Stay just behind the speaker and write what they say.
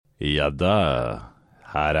Ja da,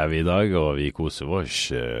 her vi I dag, og vi koser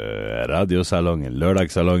oss. Radiosalongen,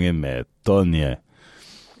 lørdagssalongen med Tonje.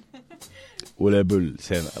 Ole Bull,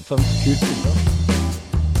 scenen. Fan, kult da.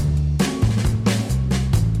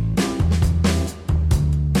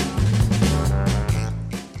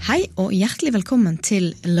 Hei og hjertelig velkommen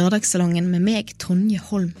til lørdagssalongen med meg, Tonje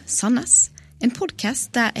Holm Sandnes. En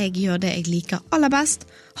podcast der jeg gjør det jeg liker aller best,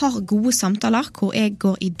 har gode samtaler hvor jeg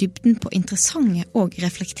går I dybden på interessante og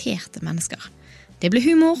reflekterte mennesker. Det blir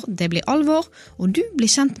humor, det blir alvor, og du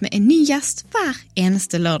blir kjent med en ny gjest hver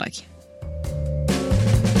eneste lørdag.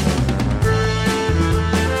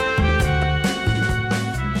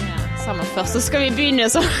 Sammen først, så skal vi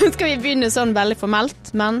begynne sånn veldig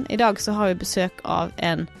formelt, men I dag så har vi besøk av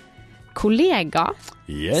en kollega,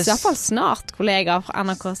 Yes. I hvert fall snart kollega fra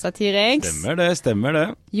NRK Satiriks. Stemmer det.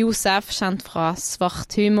 Josef, kjent fra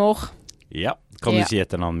Svart Humor. Ja, kan du si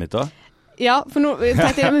etternavnet mitt da? Ja, for nå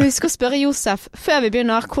tenkte jeg, men vi skal spørre Josef, før vi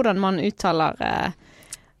begynner, hvordan man uttaler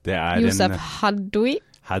Det Josef Hadoui.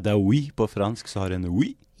 Hadaoui på fransk, så har en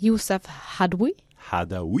oui. Josef Hadoui.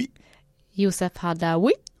 Hadaoui. Josef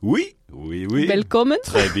Hadoui. Oui. Velkommen.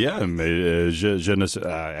 Très bien, mais je ne sais...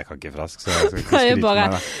 jeg kan ikke fransk, så jeg skal ikke Det skryte bare,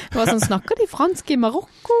 meg. hva sånn snakker de fransk I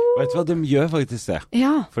Marokko? Vet du hva, de gjør faktisk det.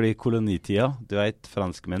 Ja, Fordi kolonitida, du vet,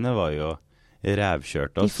 franskmennene var jo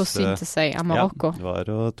rævkjørt de oss. forsynte seg av Marokko. Ja, det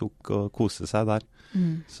var og tok og kose seg der.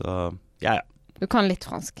 Så, ja. Du kan litt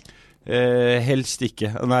fransk. Helst ikke.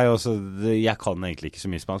 Nei, også, jeg kan egentlig ikke så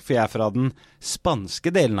mye spansk, for jeg fra den spanske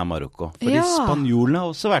delen av Marokko. Fordi Ja. spanjolene har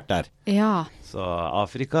også vært der. Ja, Så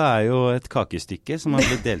Afrika jo et kakestykke som har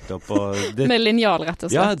blitt delt opp. Og det, med linjal rett og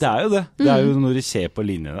slett. ja, det jo det. Det jo når du ser på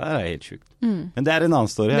linjene der, det helt sjukt. Men det en annen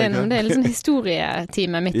story. Det ikke? det litt sånn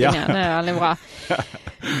historietime midt Ja. inne, det veldig bra.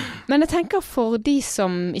 Men jeg tenker for de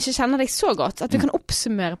som ikke kjenner deg så godt, at vi kan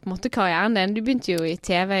oppsummere på en måte karrieren din. Du begynte jo I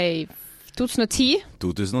TV I 2010.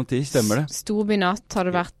 2010, stemmer det. Storbynatt har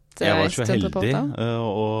du vært Jeg var så heldig studentreporter.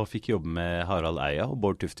 og fikk jobbe med Harald Eia og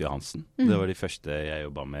Bård Tufte Johansen. Det var de første jeg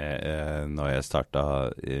jobbet med når jeg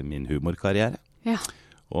startet min humorkarriere. Ja.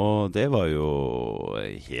 Og det var jo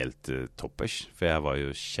helt toppers, for jeg var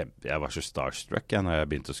jo jeg var så starstruck når jeg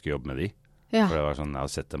begynte å skulle jobbe med de. Ja. For det var sånn, jeg har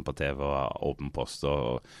sett dem på TV og åpen post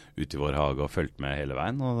og ute I vår hage og følt med hele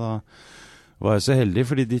veien. Og da var jeg så heldig,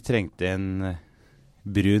 fordi de trengte en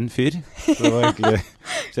brun fyr. Så, det var egentlig,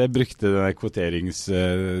 så jeg brukte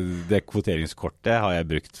det kvoteringskortet har jeg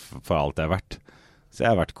brukt for alt det har vært. Så jeg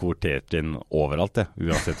har vært kvotert inn overalt,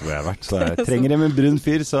 uansett hvor jeg har vært. Så jeg trenger en brun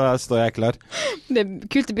fyr, så står jeg klar. Det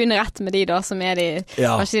kult å begynne rett med de da, som de,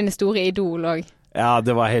 Ja. kanskje dine store idol også. Ja,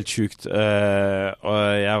 det var helt sjukt. Og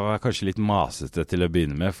jeg var kanskje litt masete til å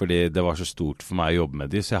begynne med, fordi det var så stort for meg å jobbe med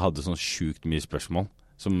de, så jeg hadde sånn sjukt mye spørsmål,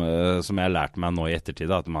 som jeg har lært meg nå I ettertid,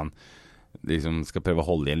 at man liksom skal prøve å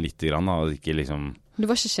holde igjen litt grann, og ikke liksom... Du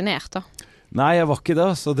var ikke genert da? Nei, jeg var ikke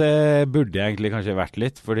det, så det burde jeg egentlig kanskje vært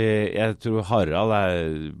litt, fordi jeg tror Harald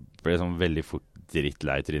ble sånn veldig fort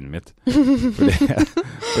drittlei I trynet mitt.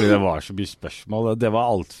 fordi det var så mye spørsmål. Det var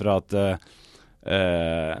alt fra at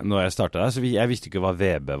når jeg startet der, så jeg visste ikke hva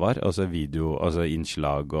VB var, altså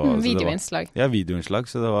innslag og... Videoinnslag. Ja, videoinnslag,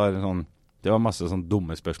 så det var sånn... Det var masse sånn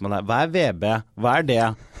dumme spørsmål. Hva VB? Hva det?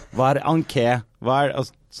 Hva anké? Hva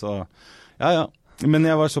altså, så, ja. Men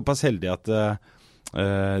jeg var såpass heldig at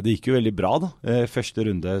det gikk jo veldig bra da. Første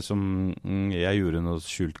runde som jeg gjorde noe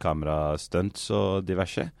skjult kamera-stunts og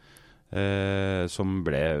diverse, som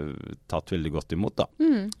ble tatt veldig godt imot da.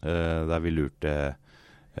 Der vi lurte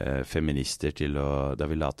feminister til da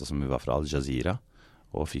vi late som vi var fra Al Jazeera,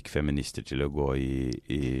 og fikk feminister til å gå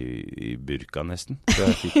I burka nesten.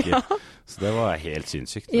 Så det var helt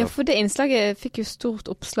sinnssykt. Ja, for det innslaget fikk jo stort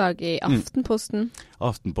oppslag I Aftenposten.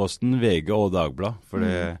 Aftenposten, VG og Dagblad, for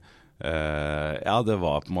det, det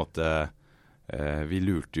var på en måte, vi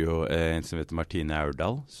lurte jo en som heter Martine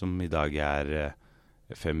Aurdal, som I dag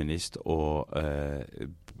feminist, og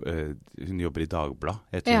hun jobber I Dagblad.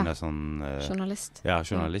 Jeg tror hun sånn... journalist. Ja,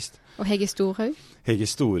 journalist. Og Hege Storhaug. Hege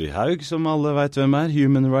Storhaug, som alle vet hvem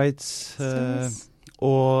Human Rights.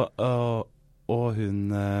 Og hun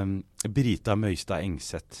Brita Møystad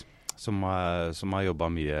Engseth, som har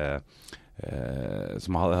jobbet mye,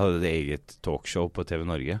 som hadde et eget talkshow på TV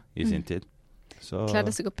Norge I sin tid. Så... Kledde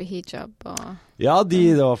seg opp I hijab. Og... Ja,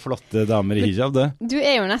 det var flotte damer I hijab, det. Du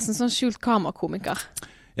jo nesten sånn skjult kamerakomiker.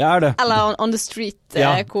 Jeg det. Eller on the street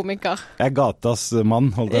komiker. Jeg gatas mann,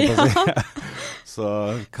 holdt jeg på å si. Så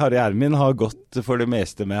karrieren min har gått for det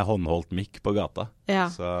meste med håndholdt mikk på gata. Ja.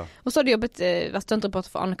 Så. Og så har du vært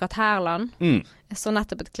stuntreporter for Anne-Kat. Herland. Jeg så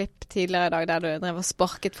nettopp et klipp tidligere i dag der du drev og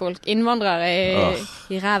sparket folk, innvandrere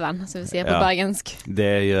i ræven, som vi sier på bergensk.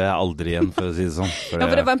 Det gjør jeg aldri igjen, for å si det sånn. For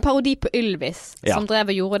det var en parodi på Ylvis, som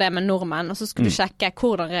drev og gjorde det med nordmenn, og så skulle du sjekke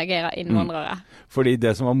hvordan reagerer innvandrere. Fordi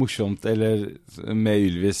det som var morsomt med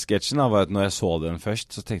Ylvis-sketsjen var at når jeg så den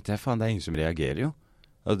først, så tenkte jeg, faen, det er ingen som reagerer jo.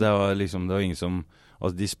 Og det var ingen som,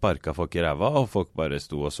 altså de sparket folk i ræva, og folk bare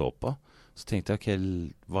sto og så på. Så tenkte jeg, ok,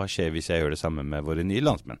 hva skjer hvis jeg gjør det samme med våre nye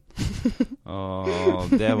landsmenn?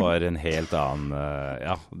 Og det var en helt annen,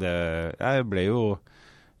 jeg ble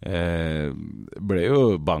jo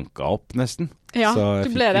banket opp nesten. Ja,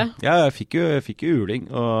 du ble det. Ja, jeg fikk jo uling,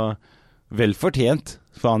 og vel fortjent,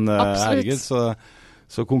 faen, herregud,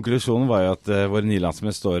 så konklusjonen var jo at våre nye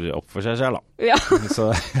landsmenn står opp for seg selv, da. Ja.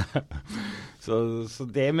 Så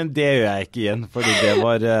men det gjør jeg ikke igjen, fordi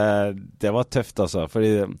det var tøft, altså.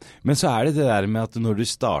 Men så det der med at når du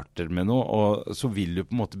starter med noe, så vil du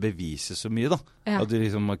på en måte bevise så mye, da. Ja. At du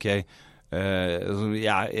liksom, ok,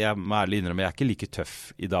 jeg må ærlig innrømme, jeg ikke like tøff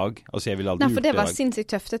i dag. Altså, jeg ville aldri gjort det. Nei, for det var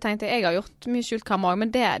sinnssykt tøft. Jeg tenkte, jeg har gjort mye skjult kamera,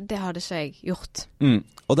 men det hadde ikke jeg gjort.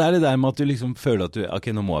 Og det det der med at du liksom føler at ok,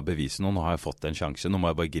 nå må jeg bevise noe, nå har jeg fått en sjanse, nå må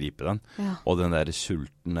jeg bare gripe den. Ja. Og den der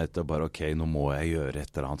sulten etter bare, ok, nå må jeg gjøre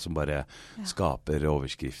et eller annet som bare skaper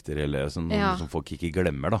overskrifter, eller sånn, som folk ikke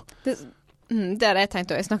glemmer, da. Det det jeg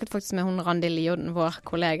tenkte, og jeg snakket faktisk med hun Randi Lioden, vår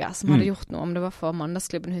kollega, som hadde gjort noe, om det var for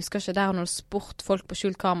Mandagsklubben, husker ikke, der hun hadde spurt folk på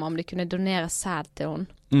skjult kamera om de kunne donere sæd til hun.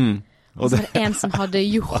 Og så var det en som hadde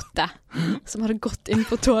gjort det, som hadde gått inn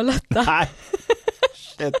på toalettet. Nei,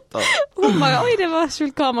 shit da. Hun bare, oi, det var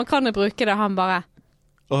skjult kamera, kan jeg bruke det? Han bare,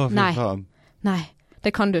 nei,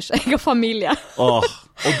 det kan du ikke, jeg har familie. Og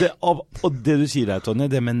det du sier der,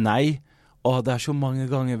 Tonje, det med nei, det så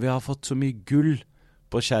mange ganger vi har fått så mye gull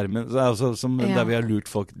på skjermen, altså, der vi har lurt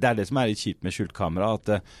folk. Det det som litt kjipt med skjult kamera,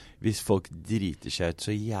 at hvis folk driter seg ut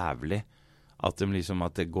så jævlig, at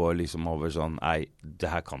det går liksom over sånn, nei,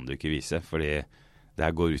 det her kan du ikke vise, fordi det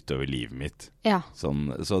her går utover livet mitt. Ja.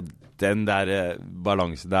 Sånn, så den der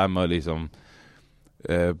balansen der med å liksom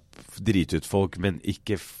drite ut folk, men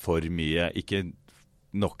ikke for mye, ikke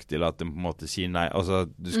nok til at de på en måte sier nei. Altså,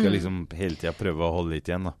 du skal liksom hele tiden prøve å holde litt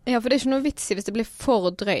igjen, da. Ja, for det ikke noe vits i hvis det blir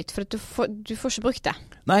for drøyt, for du får ikke brukt det.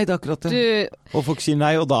 Nei, det akkurat det. Og folk sier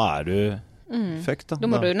nei, og da du fuck, da.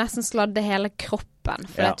 Da må du nesten sladde hele kroppen,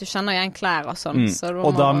 for at du kjenner igjen klær og sånn. Så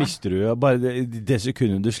og da mister du bare det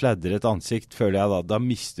sekundet du sladder et ansikt, føler jeg da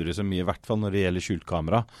mister du så mye, i hvert fall når det gjelder skjult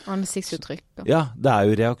kamera. Ansiktsuttrykk. Ja, det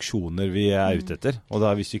jo reaksjoner vi ute etter, og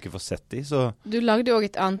da hvis du ikke får sett de, så... Du lagde jo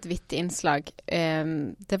også et annet vittig innslag.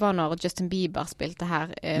 Det var når Justin Bieber spilte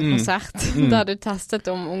her konsert, der du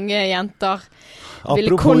testet om unge jenter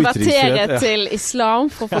ville konvertere til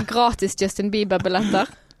islam for å få gratis Justin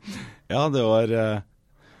Bieber-billetter. Ja, det var...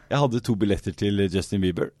 Jeg hadde 2 billetter til Justin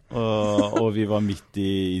Bieber, og vi var midt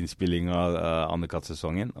i innspilling av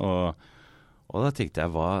Anne-Kat.-sesongen, og da tenkte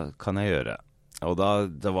jeg, hva kan jeg gjøre? Og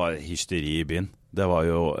det var hysteri i byen. Det var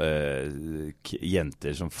jo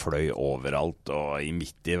jenter som fløy overalt, og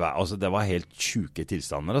midt i veien. Altså, det var helt sjuke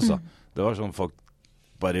tilstander, altså. Det var sånn folk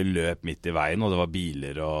bare løp midt i veien, og det var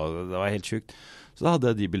biler, og det var helt sjukt. Så da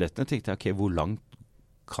hadde jeg de billettene, og tenkte jeg, ok, hvor langt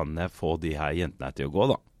kan jeg få de her jentene til å gå,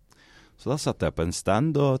 da? Så da satt jeg på en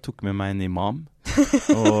stand og tok med meg en imam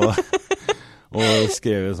og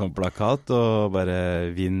skrev en sånn plakat og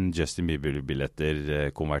bare vinn Justin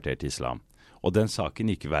Bieber-billetter konvertert til islam. Og den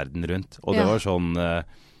saken gikk verden rundt. Og det var sånn,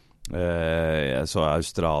 jeg så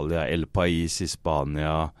Australia, El País i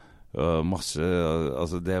Spania, masse,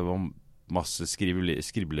 altså det var masse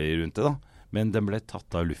skribler rundt det da. Men den ble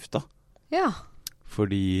tatt av lufta. Ja.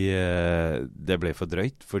 Fordi det ble for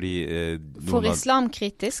drøyt, fordi... For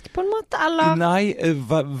islamkritisk på en måte, eller? Nei,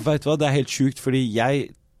 vet du hva, det helt sjukt, fordi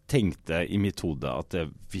jeg tenkte i mitt hode at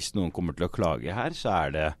hvis noen kommer til å klage her, så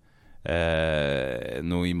det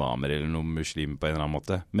noen imamer eller noen muslimer på en eller annen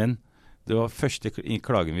måte. Men det var første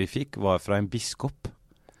klagen vi fikk var fra en biskop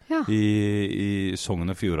i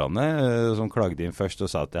Sogn og Fjordane, som klagde inn først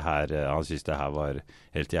og sa at han syntes det her var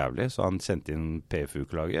helt jævlig, så han sendte inn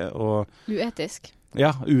PFU-klage. Uetisk?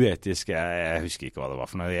 Ja, uetisk. Jeg husker ikke hva det var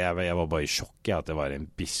for noe. Jeg var bare i sjokk at det var en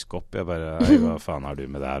biskop. Jeg bare, hva faen har du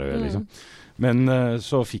med det her å gjøre, liksom? Men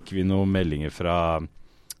så fikk vi noen meldinger fra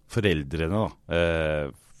foreldrene, da.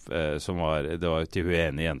 Det var til hun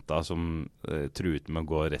ene jenta som truet med å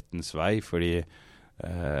gå rettens vei, fordi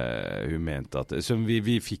hun mente at... Så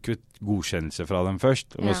vi fikk jo et godkjennelse fra dem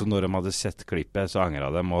først, og så når de hadde sett klippet, så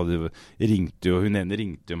angret dem, og hun ene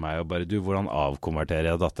ringte jo meg og bare, du, hvordan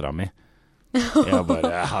avkonverterer jeg datteren min? Jeg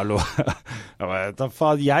bare, hallo. Jeg bare, da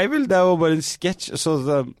faen, jeg vil, det var bare en sketsj.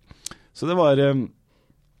 Så det var...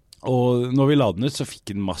 Og når vi la den ut, så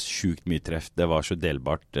fikk den masse sjukt mye treff. Det var så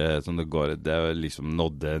delbart som det går. Det liksom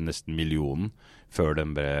nådde nesten millionen før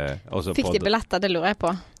den ble... Fikk de billetter, det lurer jeg på.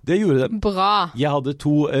 Det gjorde det. Bra. Jeg hadde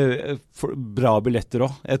 2 bra billetter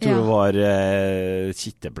også. Jeg tror det var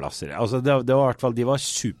sitteplasser. Altså det var i hvert fall, de var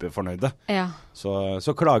superfornøyde. Ja.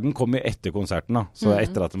 Så klagen kom jo etter konserten da. Så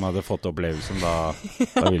etter at de hadde fått opplevelsen, da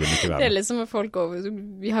ville de ikke være med. Det er liksom med folk over,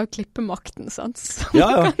 vi har jo klippemakten, sant? Så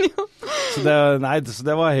ja. Så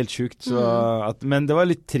det var helt sjukt. Men det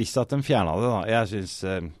var litt trist at de fjernet det da.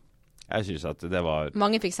 Jeg synes at det var...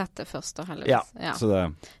 Mange fikk sett det først da, heldigvis. Ja. Så det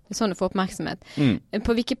er sånn du får oppmerksomhet.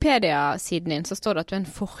 På Wikipedia-siden din så står det at du er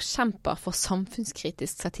en forkjemper for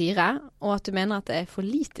samfunnskritisk satire, og at du mener at det er for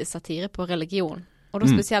lite satire på religion. Og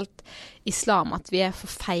da spesielt islam, at vi er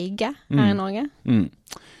for feige her i Norge.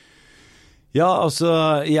 Ja, altså,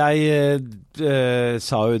 jeg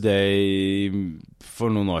sa jo det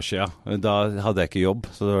for noen år siden. Da hadde jeg ikke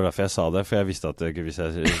jobb, så det var derfor jeg sa det, for jeg visste at hvis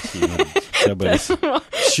jeg sier noe, jeg bare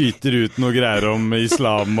skyter ut noe greier om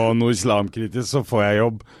islam og noe islamkritisk, så får jeg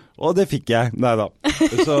jobb. Og det fikk jeg. Neida.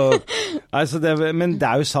 Men det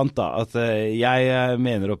er jo sant da, at jeg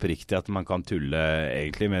mener oppriktig at man kan tulle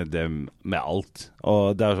egentlig med alt.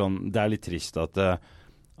 Og det er litt trist at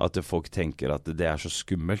folk tenker at det er så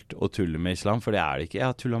skummelt å tulle med islam, for det er det ikke. Jeg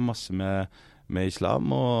har tullet masse med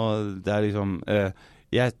islam, og det er liksom...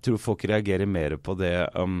 jeg tror folk reagerer mer på det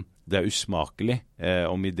det er usmakelig,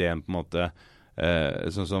 om ideen på en måte,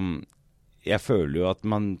 sånn som... Jeg føler jo at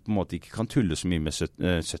man på en måte ikke kan tulle så mye med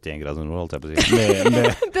 71 grader nord, holdt jeg på å si.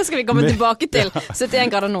 Det skal vi komme tilbake til, 71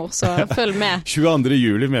 grader nord, så følg med. 22.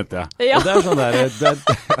 juli, mente jeg. Ja. Og det er sånn der...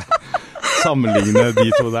 sammenligne de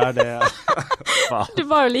to der, det... Det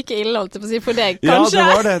var jo like ille, holdt jeg på å si, for deg, kanskje?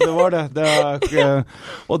 Ja, det var det.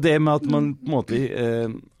 Og det med at man på en måte...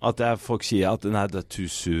 at folk sier at nei, det er too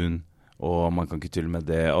soon, og man kan ikke tulle med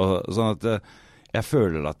det, og sånn at... Jeg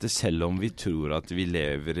føler at selv om vi tror at vi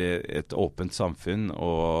lever i et åpent samfunn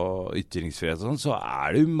og ytringsfrihet og sånn, så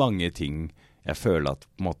er det jo mange ting jeg føler at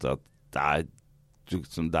på en måte at det er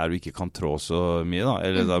der du ikke kan trå så mye da,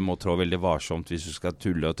 eller da må trå veldig varsomt hvis du skal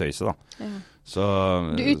tulle og tøyse da. Ja. Så,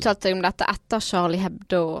 du uttalte deg om dette etter Charlie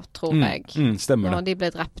Hebdo, tror jeg. Stemmer det. Når de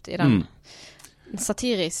ble drept i den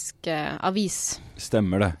satirisk avis.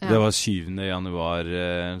 Stemmer det. Ja. Det var 7. januar,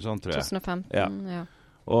 sånn tror jeg. 2015, ja.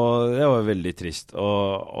 Og det var veldig trist,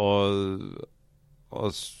 og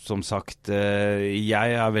som sagt,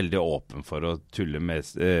 jeg er veldig åpen for å tulle med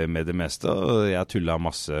det meste, og jeg tullet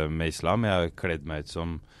masse med islam. Jeg har kledd meg ut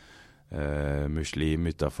som muslim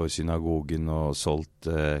utenfor synagogen og solgt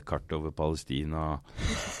kart over Palestina.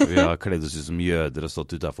 Vi har kledd oss ut som jøder og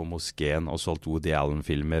stått utenfor moskeen og solgt Woody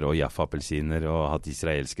Allen-filmer og Jaffa-appelsiner og hatt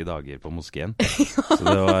israelske dager på moskeen. Så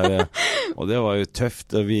det var jo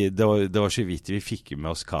tøft. Og det var så vidt vi fikk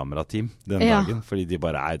med oss kamerateam den dagen, fordi de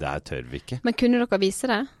bare, nei, det her tør vi ikke. Men kunne dere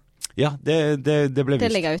vise det? Ja, det ble vist.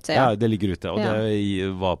 Det ligger ute, ja. Ja, det ligger ute. Og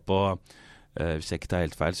det var på, hvis jeg ikke tar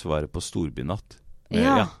helt feil, så var det på Storbynatt.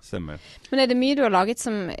 Ja, stemmer. Men er det mye du har laget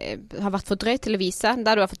som har vært for drøyt til å vise,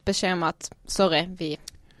 der du har fått beskjed om at sorry, vi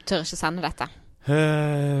tør ikke sende dette?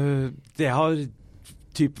 Det har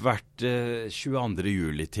typ vært 22.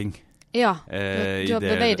 juli-ting. Ja, du har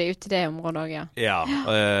beveget deg ut i det området også, ja. Ja,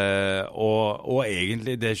 og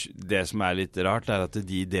egentlig det som er litt rart er at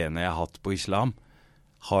de ideene jeg har hatt på islam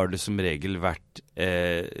har det som regel vært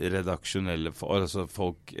redaksjonelle, altså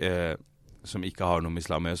folk... som ikke har noe med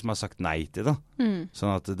islam med, som har sagt nei til det. Sånn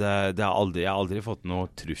at jeg har aldri fått noen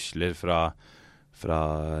trusler fra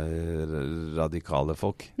radikale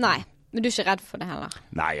folk. Nei, men du er ikke redd for det heller?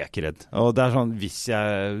 Nei, jeg er ikke redd. Og det er sånn,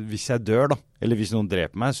 hvis jeg dør da, eller hvis noen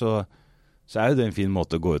dreper meg, så er jo det en fin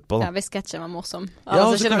måte å gå ut på da. Ja, hvis sketsjen var morsom. Ja,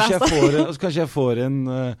 og så kanskje jeg får en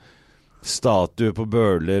statue på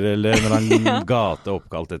Bøler, eller en eller annen gate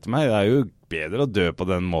oppkalt etter meg. Det er jo bedre å dø på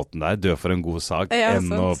den måten der, dø for en god sak,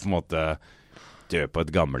 enn å på en måte dø på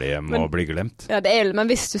et gamlehjem og bli glemt. Ja, men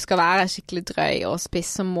hvis du skal være skikkelig drøy og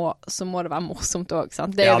spiss, så må det være morsomt også,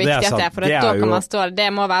 sant? Det er jo viktig at for da kan man stå, det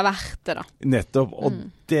må være verdt det da. Nettopp, og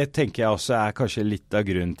det tenker jeg også er kanskje litt av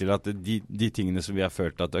grunnen til at de tingene som vi har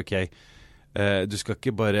følt at, ok, du skal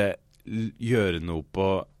ikke bare gjøre noe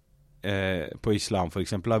på islam for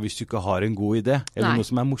eksempel, hvis du ikke har en god idé, eller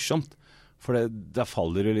noe som er morsomt. For da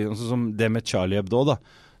faller det liksom, sånn som det med Charlie Hebdo da,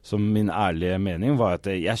 som min ærlige mening var at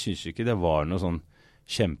jeg synes ikke det var noe sånn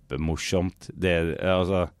kjempemorsomt.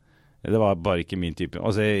 Altså, Det var bare ikke min type.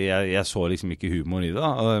 Altså, jeg så liksom ikke humoren i det,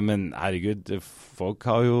 da. Men herregud, folk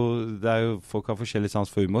har forskjellig sans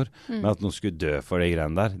for humor. Men at noen skulle dø for de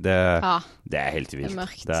greiene der, det er helt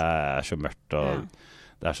vilt. Det er så mørkt, og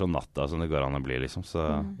det er så natta som det går an å bli, liksom. Så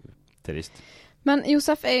trist. Men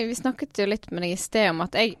Josef, vi snakket jo litt med deg i sted om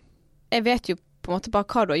at jeg vet jo på en måte bare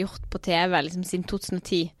hva du har gjort på TV liksom, siden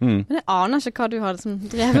 2010. Men jeg aner ikke hva du har liksom,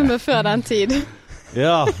 drevet med før den tid.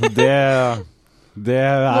 Ja, det er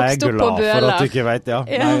jeg glad for at du ikke vet,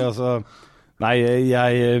 Nei,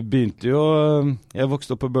 jeg begynte jo, jeg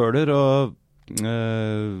vokste opp på Bøler, og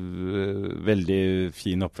veldig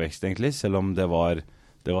fin oppvekst egentlig, selv om det var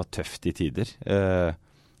tøft i tider.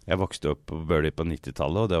 Jeg vokste opp på Bøler på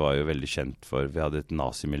 90-tallet, og det var jo veldig kjent for, vi hadde et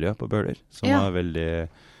nazimiljø på Bøler,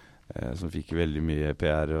 som fikk veldig mye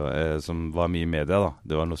PR, og som var mye i media da.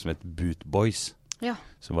 Det var noe som het Boot Boys,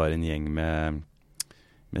 som var en gjeng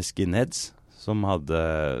med skinheads, som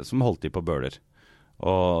holdt de på Bøler.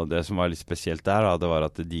 Og det som var litt spesielt der, det var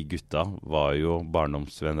at de gutta var jo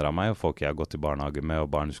barndomsvenner av meg, og folk jeg har gått i barnehage med,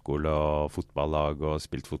 og barneskole, og fotballag, og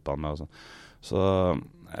spilt fotball med, og sånn. Så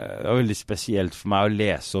det var veldig spesielt for meg å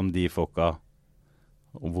lese om de folka,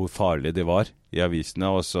 og hvor farlige de var i avisene,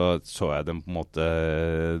 og så jeg dem på en måte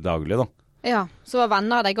daglig da. Ja, så var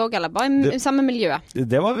venner av deg også, eller bare i samme miljø?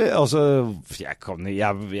 Det var vi, altså, jeg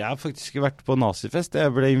har faktisk vært på nazifest,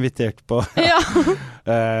 jeg ble invitert på,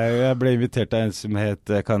 jeg ble invitert av en som het,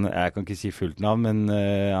 jeg kan ikke si fullt navn, men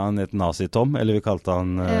han het Nazi-Tom, eller vi kalte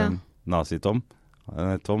han Nazi-Tom,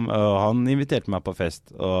 Tom, og han inviterte meg på fest,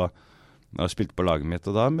 og spilte på laget mitt,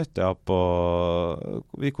 og da møtte jeg opp,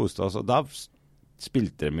 og vi koste oss, og da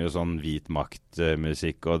spilte de jo sånn hvit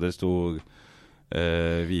maktmusikk, og det stod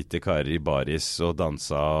hvite karer i baris og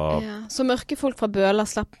dansa. Så mørke folk fra Bøler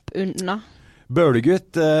slapp unna?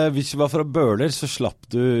 Bølegutt, hvis du var fra Bøler, så slapp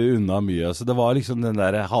du unna mye. Altså, det var liksom den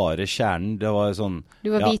der harde kjernen. Det var sånn...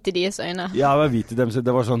 Du var hvit i deres øyne? Ja, jeg var hvit i dem. Så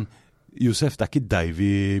det var sånn, Josef, det er ikke deg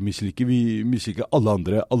vi misliker. Vi misliker alle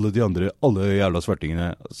andre, alle de andre, alle jævla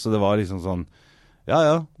svartingene. Så det var liksom sånn,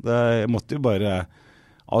 jeg måtte jo bare...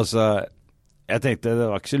 Altså... Jeg tenkte det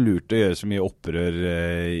var ikke så lurt å gjøre så mye opprør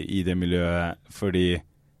i det miljøet, fordi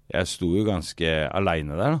jeg sto jo ganske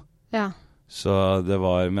alene der da. Ja. Så det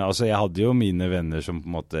var, men altså jeg hadde jo mine venner som på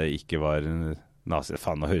en måte ikke var nazi.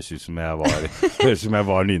 Faen, det høres ut som jeg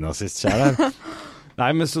var nynazist selv her. Nei,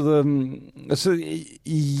 men så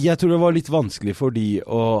jeg tror det var litt vanskelig for de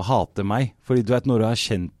å hate meg, fordi du vet når du har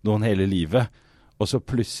kjent noen hele livet, og så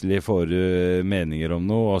plutselig får du meninger om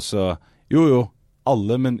noe, og så, jo,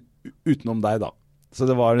 alle, men utenom deg da. Så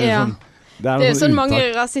det var sånn... Det er sånn mange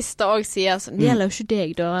rasister også sier sånn, det gjelder jo ikke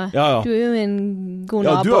deg da. Du er jo en god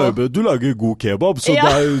nabo. Ja, du lager god kebab, så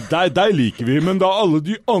deg liker vi, men da alle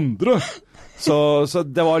de andre. Så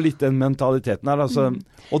det var litt den mentaliteten her. Altså.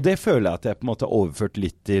 Og det føler jeg at jeg på en måte har overført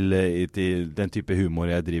litt til den type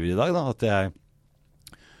humor jeg driver i dag. Da. At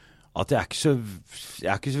jeg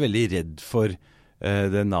er ikke så veldig redd for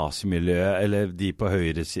det nazimiljøet, eller de på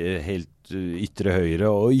høyre, helt ytre høyre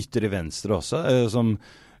og ytre venstre også,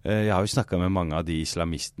 jeg har jo snakket med mange av de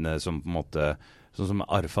islamistene som på en måte, sånn som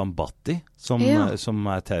Arfan Bhatti, som er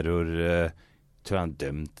tror jeg han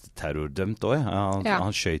terrordømt også.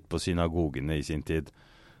 Han skjøt på synagogene i sin tid.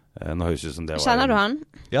 Nå høres det ut som det var... Kjenner du han?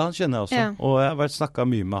 Ja, han kjenner jeg også. Og jeg har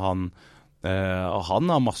snakket mye med han, og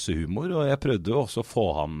han har masse humor, og jeg prøvde også å få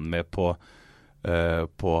han med på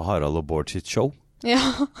Harald og Bård sitt show. Ja.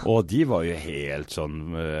 Og de var jo helt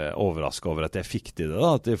sånn overrasket over at jeg fikk til det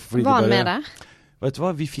da. Var han med der? Vet du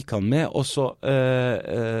hva, vi fikk han med, og så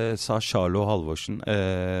sa Charlo Halvorsen,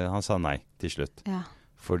 han sa nei til slutt. Ja.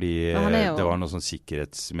 Fordi det var noen sånn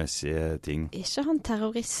sikkerhetsmessige ting. Ikke han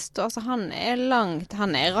terrorist, altså han er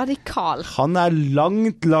radikal. Han er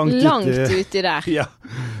langt uti der. Ja,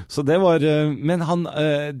 så det var, men han,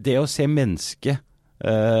 det å se mennesket,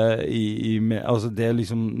 altså det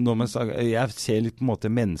liksom når man jeg ser litt på en måte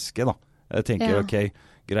menneske da. Jeg tenker ok,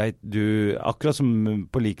 greit, akkurat som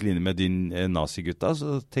på like linje med din nazigutta,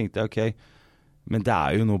 så tenkte jeg ok, men det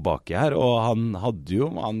er jo noe baki her, og han hadde jo,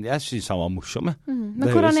 jeg synes han var morsom. Men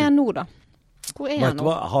hvordan er han nå da? Hvor er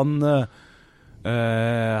han nå?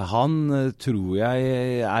 Han tror jeg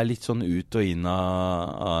er litt sånn ut og inn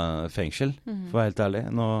av fengsel, for å være helt ærlig.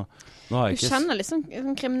 Nå har jeg ikke... Du kjenner liksom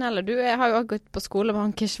kriminelle. Du har jo også gått på skole med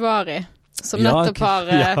han Keshvari, som nettopp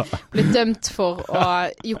har blitt dømt for å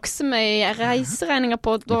jukse med reiseregninger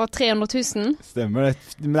på over 300 000. Stemmer det.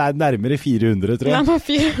 Men det er nærmere 400, tror jeg. Nærmere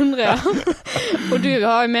 400, ja. Og du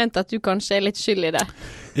har jo ment at du kanskje er litt skyld i det.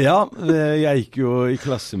 Ja, jeg gikk jo i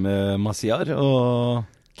klasse med Masiar, og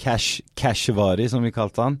Keshvari, som vi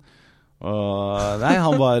kalte han. Og nei,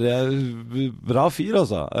 han var bra fyr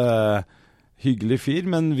altså. Hyggelig fyr,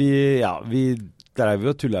 men vi drev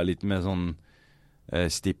jo og tullet litt med sånn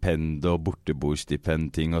stipend og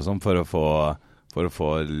bortebordstipend-ting og sånn, for å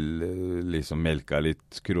få liksom melka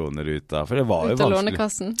litt kroner ut av, for det var jo vanskelig. Ut av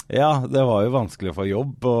lånekassen? Ja, det var jo vanskelig å få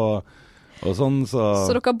jobb og sånn, så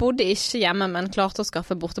dere bodde ikke hjemme, men klarte å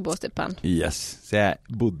skaffe bortebordstipend? Yes, så jeg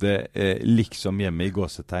bodde liksom hjemme i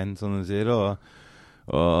gåsetegn, som du sier,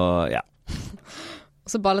 og ja.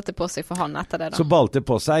 Så ballet det på seg for han etter det da? Så ballet det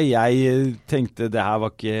på seg. Jeg tenkte det her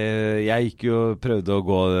var ikke... Jeg gikk jo prøvde å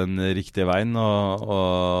gå den riktige veien,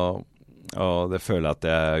 og det føler jeg at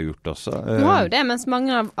jeg har gjort også. Du har jo det, mens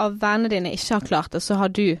mange av vennene dine ikke har klart det, så har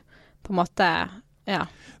du på en måte, ja.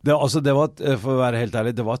 Det var, for å være helt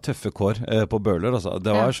ærlig, det var tøffe kår på Bøler, altså.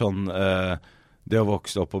 Det var sånn, det å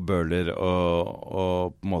vokse opp på Bøler,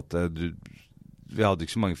 og på en måte... Vi hadde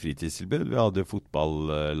ikke så mange fritidstilbud. Vi hadde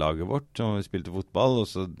fotballaget vårt, som vi spilte fotball, og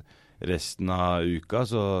så resten av uka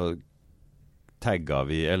så tagget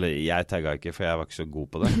vi, eller jeg tagget ikke, for jeg var ikke så god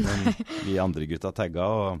på det, men vi andre gutta tagget,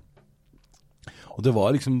 og det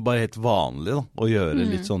var liksom bare helt vanlig da, å gjøre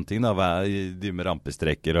litt sånne ting, da, de med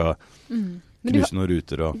rampestrekker og knuse noen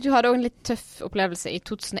ruter. Og. Du hadde også en litt tøff opplevelse i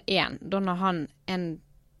 2001, da når var en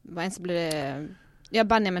som ble,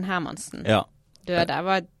 Benjamin Hermansen døde. Det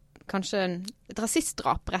var kanskje et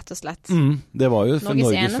rasistdrap, rett og slett. Det var jo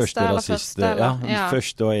Norges første rasist.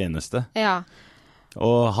 Første og eneste. Ja.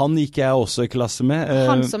 Og han gikk jeg også i klasse med.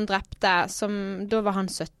 Han som drepte, da var han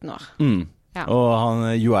 17 år. Ja. Og han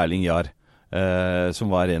Jo Erling Jahr, som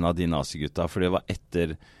var en av de nazigutta, for det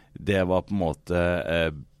var på en måte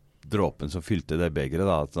dråpen som fylte det begeret,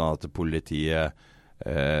 da, at politiet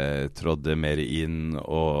trådde mer inn,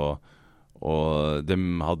 og de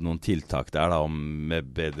hadde noen tiltak der da, med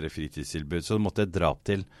bedre fritidstilbud, så det måtte et drap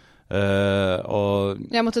til.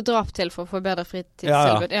 Jeg måtte drap til for å få bedre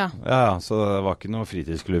fritidstilbud, ja, så det var ikke noe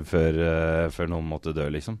fritidsklubb før noen måtte dø,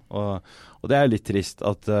 liksom. Og det er litt trist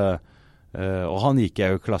at, og han gikk jeg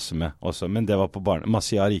jo i klasse med også, men det var på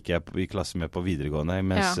Masiar gikk jeg i klasse med på videregående,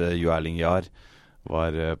 mens Jo Erling Jahr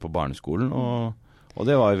var på barneskolen, og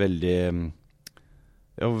det var jo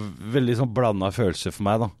veldig sånn blandet følelse for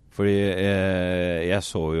meg da, fordi jeg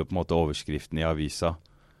så jo på en måte overskriften i avisa,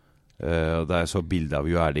 og da jeg så bildet av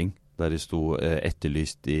Jo Erling, der det sto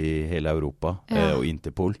etterlyst i hele Europa, og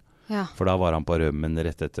Interpol. Ja. For da var han på rømmen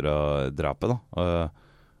rett etter drapet da.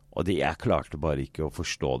 Og jeg klarte bare ikke å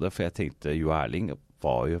forstå det, for jeg tenkte Jo Erling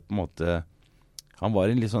var jo på en måte, han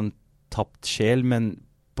var en litt sånn tapt sjel, men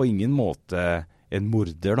på ingen måte en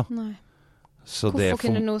morder da. Nei. Så hvorfor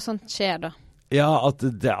kunne noe sånt skje da? Ja, at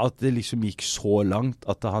det liksom gikk så langt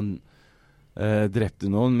at han drepte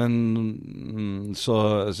noen, men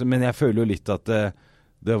jeg føler jo litt at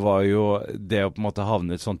det var jo det å på en måte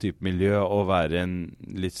havne i et sånn type miljø og være en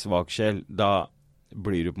litt svak sjel, da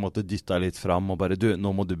blir du på en måte dyttet litt fram og bare,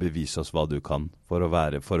 nå må du bevise oss hva du kan for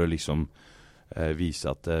å liksom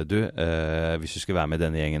vise at hvis du skal være med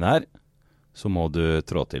denne gjengen her, så må du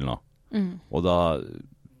trå til nå. Og da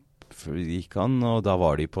gikk han, og da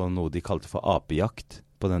var de på noe de kalte for apejakt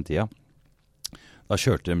på den tida. Da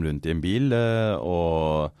kjørte de rundt i en bil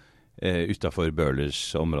og utenfor Bølers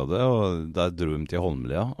område, og da dro de til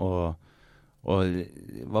Holmlia og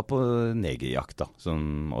var på negerjakt da,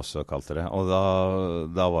 som også kalte det. Og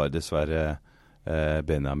da var dessverre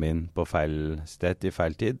Benjamin på feil sted i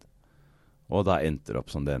feil tid, og da endte det opp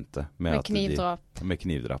som det endte. Med knivdrap. Med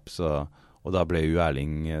knivdrap, og da ble Jo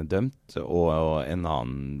Erling dømt, og en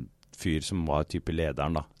annen fyr som var type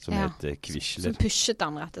lederen da, som het Quisler. Som pushet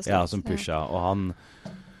han rett og slett. Ja, som pushet, og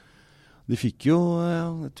de fikk jo,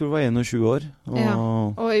 jeg tror det var 21 år.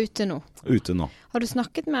 Og er ute nå. Ute nå. Har du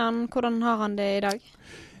snakket med han? Hvordan har han det i dag?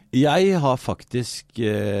 Jeg har faktisk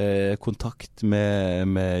kontakt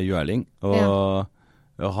med Jo Erling, og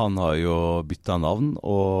han har jo byttet navn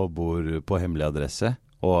og bor på hemmelig adresse,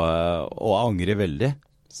 og angrer veldig.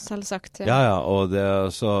 Selvsagt, ja. Og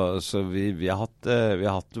så vi har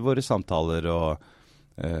hatt våre samtaler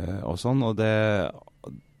og sånn, og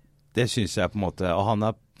det synes jeg på en måte, og han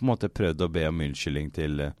har på en måte prøvd å be om unnskyldning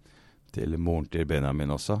til moren til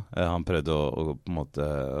Benjamin også. Han prøvde å på en måte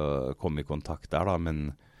komme i kontakt der da,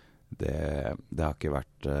 men det har ikke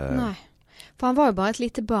vært Nei, for han var jo bare et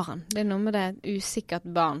lite barn. Det er noe med det usikkert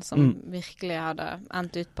barn som virkelig hadde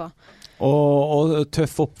endt ut på. Og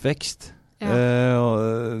tøff oppvekst.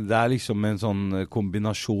 Og det er liksom en sånn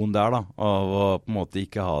kombinasjon der da, av å på en måte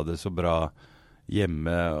ikke ha det så bra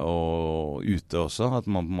hjemme og ute også, at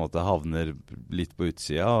man på en måte havner litt på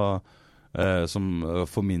utsida, og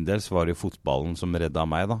for min del så var det jo fotballen som reddet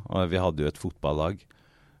meg da, og vi hadde jo et fotballag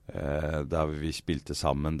da vi spilte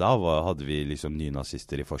sammen, da hadde vi liksom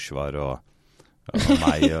nynazister i forsvar og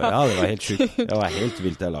meg, og, ja, det var helt sykt. Det var helt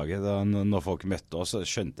vilt det laget. Når folk møtte oss, så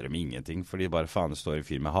skjønte de ingenting, fordi bare faen det står en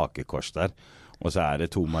fyr med hakekors der, og så det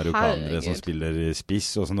 2 marokkanere som spiller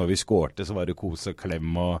spiss, og så når vi skårte, så var det kos og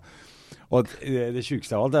klem, og det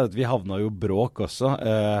sykeste av alt at vi havna jo bråk også,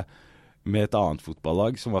 med et annet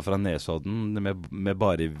fotballag som var fra Nesodden, med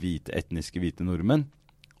bare etniske hvite nordmenn,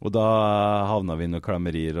 og da havna vi noen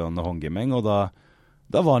klammerier og noen håndgemeng, og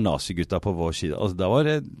da var nazigutta på vår side. Altså,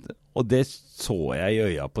 og det så jeg i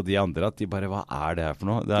øya på de andre, at de bare, hva det her for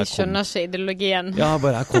noe? De skjønner ikke ideologien. Ja,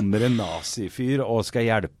 bare her kommer en nazifyr og skal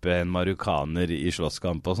hjelpe en marokkaner i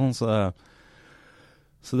slåsskamp og sånn, så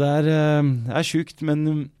det er sykt,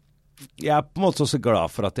 men jeg på en måte også glad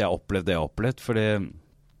for at jeg opplevde det jeg opplevd, for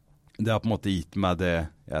det har på en måte gitt meg det,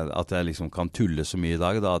 at jeg liksom kan tulle så mye i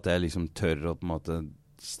dag, da, at jeg liksom tør å på en måte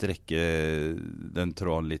strekke den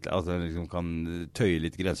tråden litt, at jeg liksom kan tøye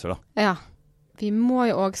litt grenser da. Ja. Vi må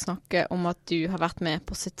jo også snakke om at du har vært med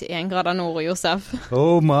på 71 grader nord, Josef.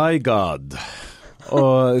 Oh my god.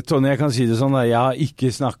 Og Tonje, jeg kan si det sånn, jeg har ikke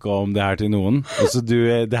snakket om det her til noen. Altså,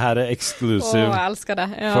 det her exclusive jeg elsker det.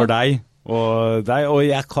 Ja. For deg og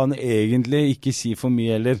jeg kan egentlig ikke si for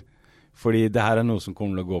mye heller, fordi det her noe som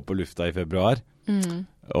kommer til å gå på lufta i februar.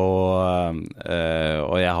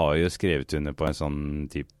 Og jeg har jo skrevet under på en sånn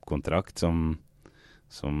type kontrakt som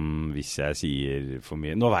hvis jeg sier for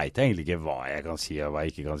mye. Nå vet jeg egentlig ikke hva jeg kan si og hva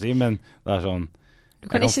jeg ikke kan si, men det sånn...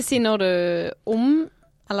 Du kan ikke si når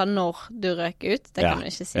eller når du røk ut. Det kan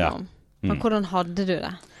du ikke si noe om. Men hvordan hadde du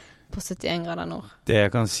det på 71 grader nord? Det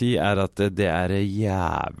jeg kan si at det det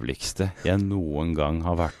jævligste jeg noen gang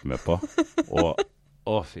har vært med på.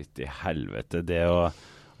 Og fytti helvete,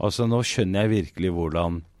 altså nå skjønner jeg virkelig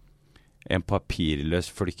hvordan en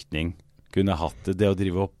papirløs flyktning kunne hatt det å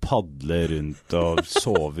drive og padle rundt og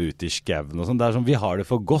sove ute i skauen og sånn. Det sånn, vi har det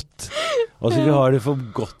for godt. Altså, vi har det for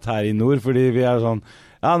godt her i nord, fordi vi sånn,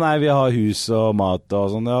 ja nei, vi har hus og mat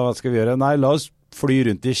og sånn, ja, hva skal vi gjøre? Nei, la oss fly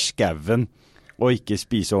rundt i skauen og ikke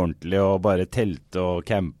spise ordentlig og bare telte og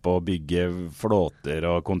campe og bygge flåter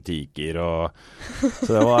og kontiker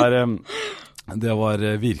så det var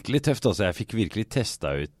virkelig tøft, altså. Jeg fikk virkelig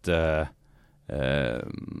testet ut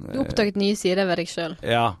du oppdaget nye sider ved deg selv.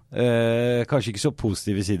 Ja, kanskje ikke så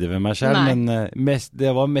positive sider ved meg selv, men det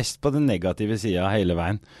var mest på den negative siden hele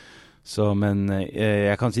veien. Så, men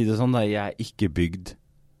jeg kan si det sånn da, jeg ikke bygd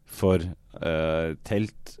for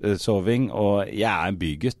teltsoving, og jeg en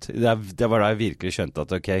bygutt. Det var da jeg virkelig skjønte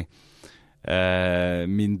at ok,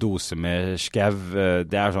 min dose med skau,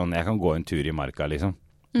 det sånn, jeg kan gå en tur i marka liksom,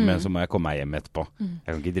 men så må jeg komme meg hjem etterpå. Jeg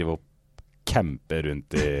kan ikke drive opp kjempe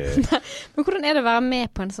rundt i... Men hvordan det å være med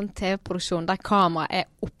på en sånn TV-produksjon der kamera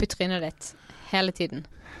oppe i trynet ditt hele tiden?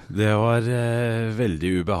 Det var veldig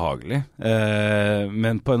ubehagelig.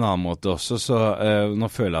 Men på en annen måte også, så nå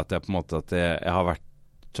føler jeg at jeg på en måte at jeg har vært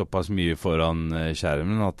såpass mye foran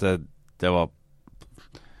skjermen, at det var...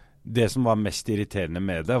 Det som var mest irriterende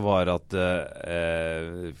med det var at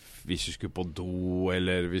hvis du skulle på do,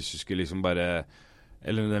 eller hvis du skulle liksom bare...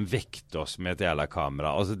 Eller den vekte oss med et jævla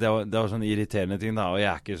kamera. Altså, det var sånne irriterende ting da, og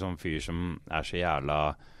jeg ikke sånn fyr som så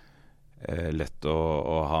jævla lett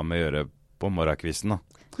å ha med å gjøre på morgenkvisten da.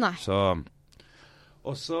 Nei. Så,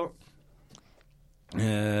 og så,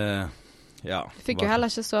 ja. Du fikk jo heller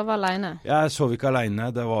ikke sove alene. Jeg sov ikke alene.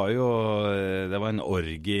 Det var en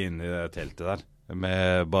orgie inne i det teltet der,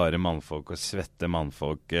 med bare mannfolk og svette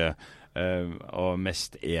mannfolk, og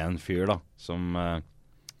mest en fyr da, som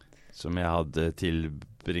jeg hadde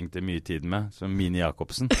tilbringte mye tid med, som Mini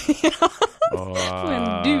Jakobsen. For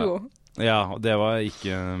en duo. Ja, og det var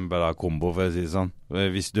ikke en bra kombo, for å si det sånn.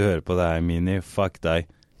 Hvis du hører på det her, Mini, fuck deg.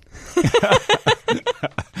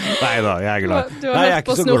 Neida, jeg glad. Du har hørt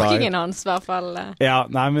på snorkingen hans, i hvert fall. Ja,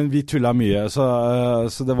 nei, men vi tullet mye, så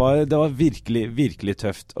det var virkelig, virkelig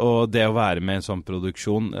tøft. Og det å være med i en sånn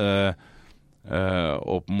produksjon,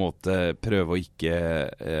 og på en måte prøve å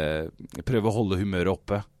holde humøret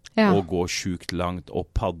oppe, og gå sjukt langt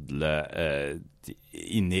og paddle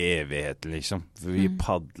inn i evigheten liksom, for vi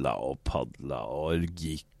paddla og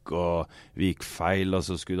gikk, og vi gikk feil, og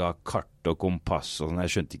så skulle du ha kart og kompass og sånn.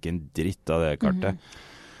 Jeg skjønte ikke en dritt av det kartet.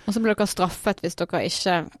 Og så ble dere straffet hvis dere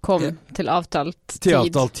ikke kom til avtalt tid. Til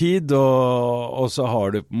avtalt tid, og så har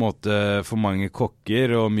du på en måte for mange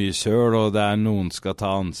kokker og mye søl, og det noen skal ta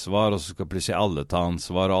ansvar, og så skal plutselig alle ta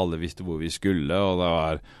ansvar, og alle visste hvor vi skulle,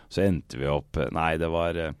 og så endte vi opp. Nei, det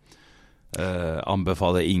var...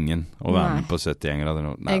 anbefaler ingen å være med på 71 grader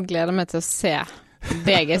nord. Nei. Jeg gleder meg til å se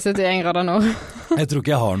deg i 71 grader nord. Jeg tror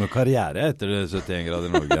ikke jeg har noe karriere etter 71 grader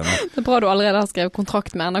Norge ennå. Det bra du allerede har skrevet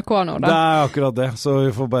kontrakt med NRK nå, da. Det akkurat det, så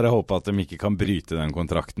vi får bare håpe at de ikke kan bryte den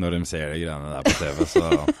kontrakten når de ser de greiene der på TV, så...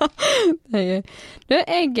 Det gøy. Du,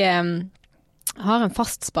 jeg har en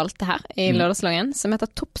fast spalte her i Lørdagssalongen som heter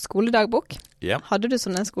Topp skoledagbok. Ja. Hadde du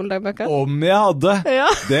sånne skoledagbøker? Om jeg hadde! Ja.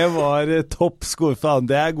 Det var topp skole. Faen,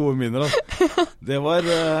 det gode minner. Altså. Det var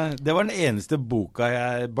den eneste boka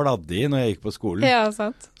jeg bladde i når jeg gikk på skolen. Ja,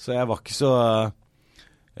 sant. Så jeg var ikke så...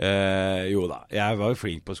 jo da, jeg var jo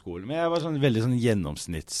flink på skolen, men jeg var veldig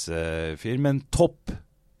gjennomsnittsfyr. Men topp,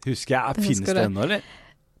 husker jeg, finnes det ennå, eller?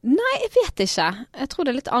 Nei, jeg vet ikke. Jeg tror det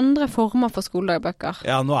er litt andre former for skoledagbøker.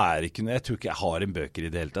 Ja, nå er det ikke noe. Jeg tror ikke jeg har en bøker i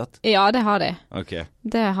det hele tatt. Ja, det har de. Ok.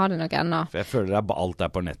 Det har de nok ennå. For jeg føler alt er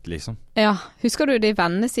på nett, liksom. Ja, husker du de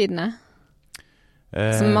vennesidene?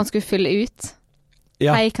 Som man skulle fylle ut?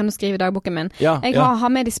 Ja. Hei, kan du skrive i dagboken min? Ja, jeg har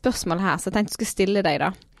med de spørsmål her, så jeg tenkte jeg skulle stille deg da.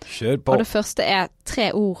 Kjør på. Og det første er 3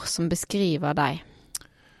 ord som beskriver deg.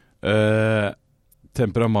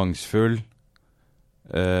 Temperamentsfull,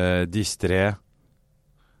 distré,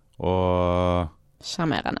 og...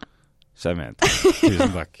 Charmerende.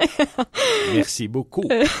 Tusen takk. Merci beaucoup.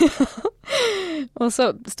 Og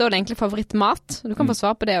så står det egentlig favorittmat. Du kan få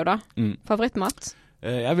svare på det jo da. Favorittmat?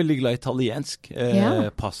 Jeg er veldig glad i italiensk.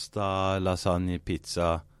 Pasta, lasagne,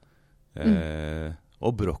 pizza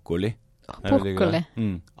og broccoli. Broccoli.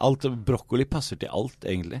 Broccoli passer til alt,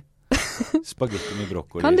 egentlig. Spagetti med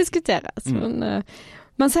broccoli. Kan diskuteres. Men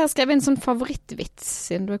så har jeg skrevet en sånn favorittvits,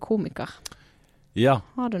 siden du er komiker. Ja.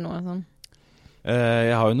 Har du noe sånn?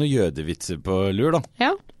 Jeg har jo noen jødevitser på lur, da. Ja.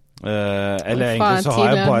 Eller egentlig så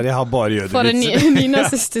har jeg bare jødevitser. For det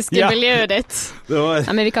nynazistiske miljøet ditt.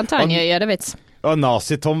 Ja, men vi kan ta en jødevits. Det var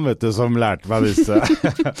Nazi-Tom, vet du, som lærte meg disse.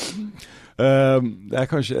 Det er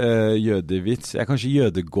kanskje jødevits. Jeg er kanskje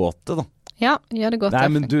jødegåte, da. Ja, jødegåte. Nei,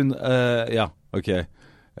 men du... ja, ok.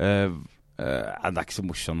 Det er ikke så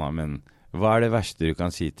morsomt, da, men hva er det verste du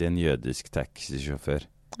kan si til en jødisk taxisjåfør?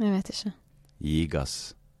 Jeg vet ikke. Gi gass.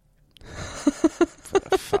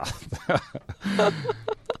 Faen.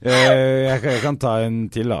 Jeg kan ta en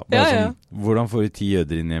til, da. Bare hvordan får du 10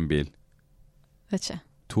 jøder inn i en bil? Vet ikke.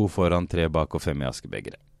 2 foran, 3 bak og 5 i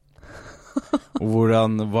askebegeret.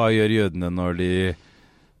 Hva gjør jødene når de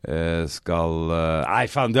skal... Nei,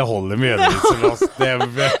 faen, det holder med jødevitser.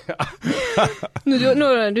 Nå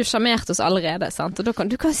har du sjarmert oss allerede, sant? Og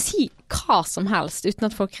du kan si hva som helst uten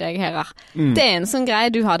at folk reagerer. Det er en sånn greie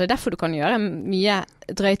du har. Det er derfor du kan gjøre mye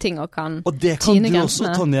drøy ting og kan tyne grensene. Og det kan du også,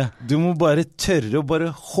 Tonje. Du må bare tørre å bare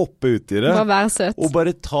hoppe ut i det. Bare være søt. Og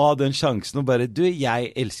bare ta den sjansen og bare, jeg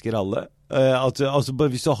elsker alle. Altså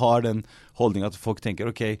bare hvis du har den holdningen at folk tenker,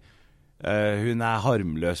 ok, hun er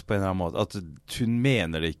harmløs på en eller annen måte, at hun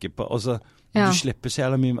mener det ikke på, altså, du slipper så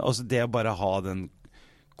jævla mye, altså det å bare ha den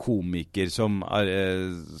komiker som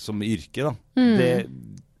yrke da,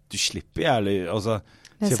 du slipper jævlig, altså,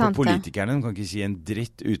 se på politikerne, de kan ikke si en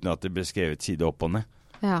dritt uten at det blir skrevet side opp og ned.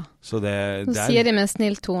 Ja. Så sier de med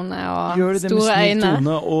snill tone og store øyne. Gjør det med snill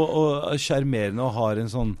tone og skjermerende og har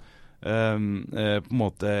en sånn på en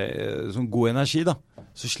måte sånn god energi da.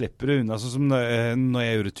 Så slipper du unna, sånn som når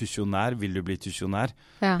jeg gjorde Tusjonær, Vil du bli tusjonær,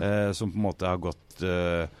 som på en måte har gått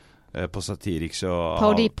på Satiriks og...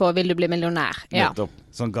 Parodi på Vil du bli millionær, nettopp,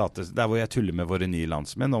 sånn gate, der hvor jeg tuller med våre nye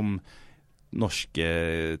landsmenn om norske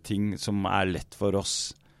ting som er lett for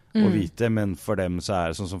oss å vite, men for dem så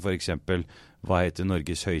er det sånn som for eksempel, hva heter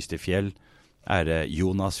Norges høyeste fjell? Er det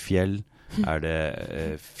Jonas fjell? Er det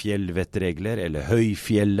fjellvettregler? Eller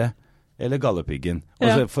Høyfjellet? Eller Galdhøpiggen.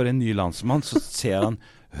 Og så for en ny landsmann så ser han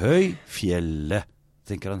Høyfjellet.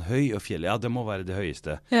 Tenker han høy og fjellet. Ja, det må være det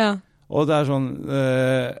høyeste. Ja. Og det er sånn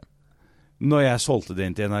når jeg solgte det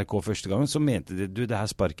inn til NRK første gangen, så mente de, det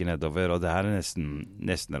her sparker nedover, og det her er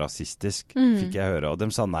nesten rasistisk, fikk jeg høre. Og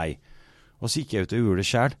de sa nei. Og så gikk jeg ut og gjorde det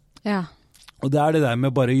selv. Ja. Og det er det der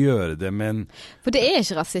med bare gjøre det, men... For det er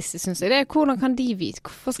ikke rasistisk, synes jeg. Det er, hvordan kan de vite?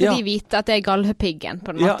 Hvorfor skal de vite at det er Galdhøpiggen,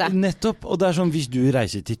 på en måte? Ja, nettopp. Og det er sånn, hvis du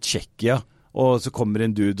reiser til Tsjekkia, og så kommer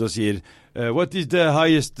en dude og sier what is the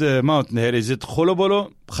highest mountain here? Is it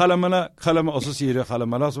Kholobolo? Khalamala? Khalamala? Og så sier du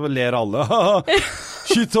Khalamala, så ler alle.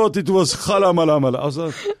 She thought it was Khalamala.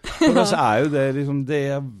 Altså, for da så er jo det liksom det...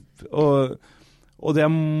 Og det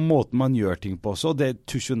er måten man gjør ting på også. Det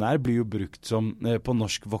Tusjonær blir jo brukt som på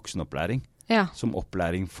norsk voksenopplæring. Ja. Som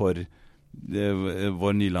opplæring for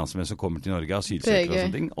vår nye landsmenn som kommer til Norge, asylsøkere og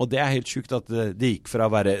sånne ting. Og det er helt sykt at det gikk fra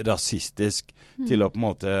å være rasistisk til å på en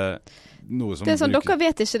måte noe som... Det er sånn, dere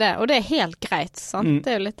vet ikke det, og det er helt greit, sant?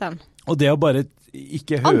 Det er jo litt den. Og det å bare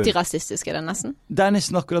ikke høre... Antirasistisk er det nesten. Det er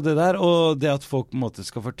nesten akkurat det der, og det at folk på en måte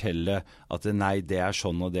skal fortelle at nei, det er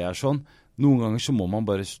sånn og det er sånn. Noen ganger så må man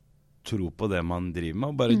bare tro på det man driver med,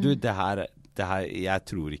 og bare, det her, jeg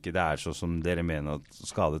tror ikke det sånn som dere mener at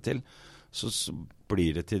skal det til, så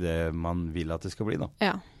blir det til det man vil at det skal bli da.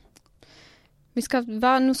 Ja. Nå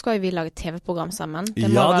skal vi lage TV-program sammen. Det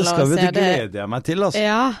skal vi, det gleder jeg meg til, altså.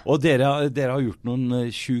 Ja. Og dere har gjort noen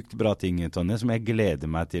sjukt bra ting, Tonje, som jeg gleder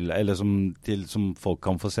meg til, eller som folk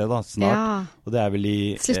kan få se da, snart. Ja. Og det vel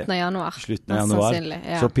i slutten av januar.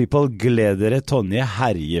 Ja. Så people gleder dere, Tonje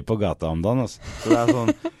herje på gata om dagen, altså. Så det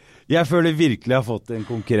sånn, jeg føler virkelig jeg har fått en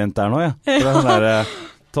konkurrent der nå, ja. For det sånn der,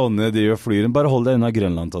 Tonje, de og flyr. Bare hold deg unna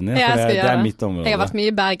Grønland, Tonje. Ja, det mitt område. Jeg har vært mye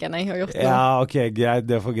i Bergen, jeg har gjort det. Ja, ok, greit.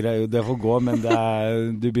 Det får gå, men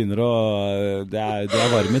du begynner å... Det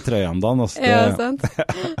er varm i trøya om dagen. Altså. Ja, sant.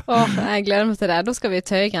 Jeg gleder meg til det. Da skal vi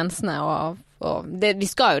tøye grensene, vi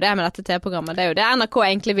skal jo det med dette TV-programmet. Det er jo det NRK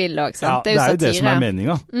egentlig vil også, sant? Ja, det er jo det som er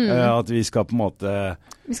meningen. At vi skal på en måte...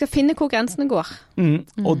 Vi skal finne hvor grensene går.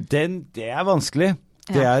 Og det er vanskelig.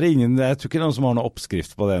 Det er ingen... Jeg tror ikke noen som har noen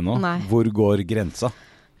oppskrift på det nå. Nei. Hvor går grensa?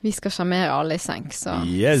 Vi skal sjarmere alle i senk, så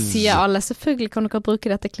sier alle, selvfølgelig kan dere bruke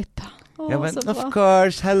dette klippet. Ja, men of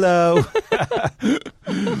course, hello!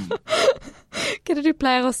 Hva det du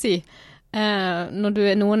pleier å si?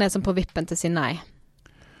 Når noen som på vippen til å si nei,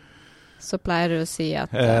 så pleier du å si at...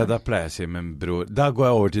 Da pleier jeg å si, men bror, da går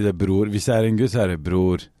jeg over til det bror. Hvis jeg er en gutt, så er det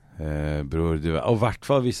bror. Bror, du vet. Og i hvert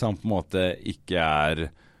fall hvis han på en måte ikke er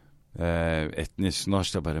etnisk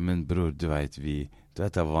norsk, da bare, men bror, du vet det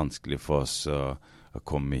er vanskelig for oss å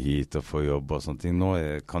komme hit og få jobb og sånne ting. Nå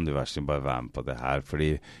kan du bare være med på det her,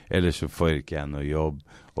 fordi ellers så får ikke jeg noe jobb,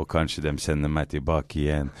 og kanskje de sender meg tilbake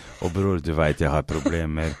igjen. Og bror, du vet jeg har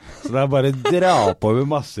problemer. Så det er bare dra på med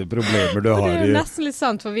masse problemer du har. Det er jo nesten litt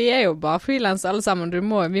sant, for vi er jo bare freelance alle sammen. Vi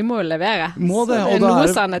må jo levere. Må det, så det er noe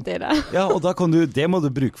sannhet i det. Ja, og da det må du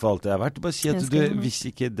bruke for alt det er verdt. Bare si at hvis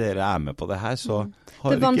ikke dere er med på det her, så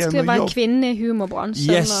har det er vanskelig å være kvinne i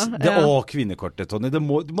humorbransjen. Yes, kvinnekortet, Tonje. Du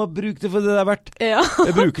må bruke det for det er verdt. Ja.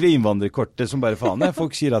 Jeg bruker det innvandrerkortet som bare faen.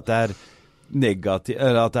 Folk sier at det er negativt,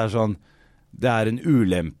 eller at det er sånn, det er en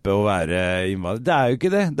ulempe å være innvandrer. Det er jo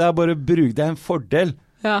ikke det. Det er bare å bruke det, en fordel.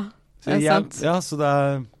 Ja, det er sant. Ja, så det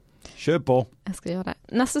er, kjør på. Jeg skal gjøre det.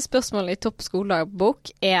 Neste spørsmål i Topp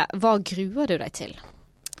skoledagbok hva gruer du deg til?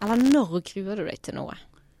 Eller når gruer du deg til noe?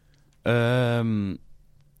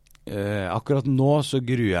 Akkurat nå så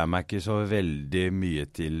gruer jeg meg ikke så veldig mye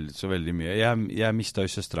til så veldig mye. Jeg mistet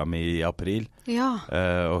jo søstera mi i april,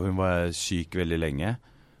 og hun var syk veldig lenge.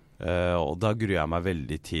 Og da gruer jeg meg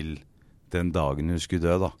veldig til den dagen hun skulle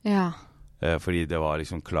dø da. Ja. Fordi det var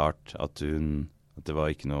liksom klart at det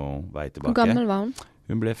var ikke noe vei tilbake. Hvor gammel var hun?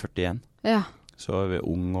 Hun ble 41. Ja. Så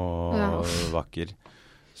ung og vakker.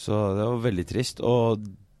 Så det var veldig trist. Og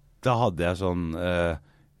da hadde jeg sånn...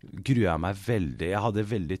 gruer jeg meg veldig. Jeg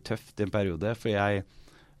hadde veldig tøft i en periode, for jeg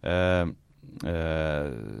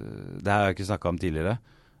det har jeg ikke snakket om tidligere.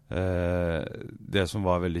 Det som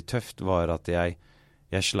var veldig tøft var at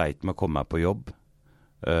jeg sleit med å komme meg på jobb,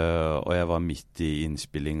 og jeg var midt i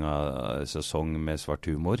innspilling av sesong med svart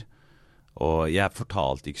humor, og jeg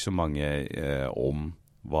fortalte ikke så mange om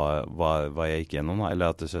hva jeg gikk gjennom,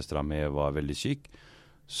 eller at søstera mi var veldig syk,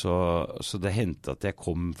 så det hendte at jeg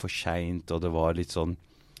kom for sent, og det var litt sånn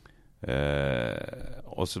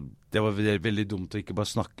og så, det var veldig dumt å ikke bare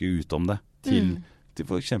snakke ut om det til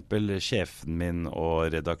for eksempel sjefen min og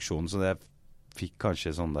redaksjonen, så jeg fikk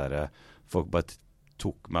kanskje sånn der folk bare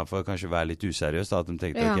tok meg for å kanskje være litt useriøs da, at de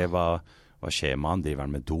tenkte, ok, hva skjer med han? Driver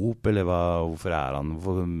han med dop, eller hvorfor er han?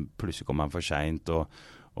 Plutselig kom han for sent og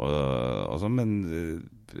sånn, men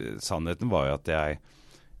sannheten var jo at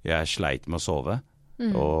jeg sleit med å sove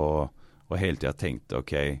og hele tiden tenkte,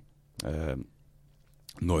 ok,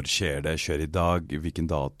 når skjer det? Skjer i dag? Hvilken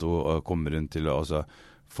dato? Og kommer hun til og så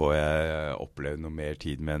får jeg oppleve noe mer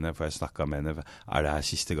tid med henne? Får jeg snakke med henne? Er det her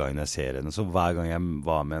siste gangen jeg ser henne? Så hver gang jeg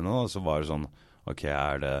var med henne, så var det sånn, ok,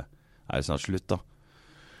 er det snart slutt da?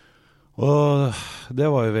 Og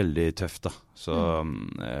det var jo veldig tøft da.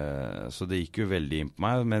 Så det gikk jo veldig inn på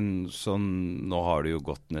meg, men sånn, nå har det jo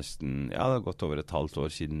gått nesten, det har gått over et halvt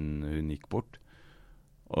år siden hun gikk bort.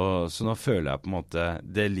 Og så nå føler jeg på en måte,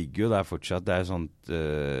 det ligger jo der fortsatt, det er sånt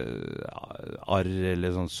arr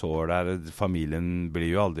eller sånn sår der, familien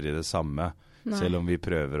blir jo aldri det samme, selv om vi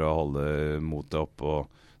prøver å holde motet opp, og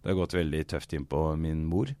det har gått veldig tøft inn på min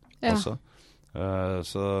mor også.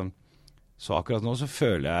 Så akkurat nå så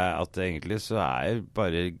føler jeg at egentlig så er jeg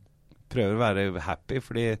bare, prøver å være happy,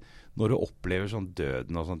 fordi når du opplever sånn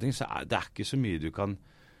døden og sånne ting, så det er ikke så mye du kan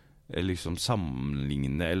liksom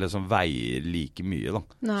sammenligne eller sånn veier like mye da.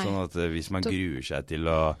 Nei. Sånn at hvis man gruer seg til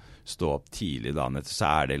å stå opp tidlig dagen etter,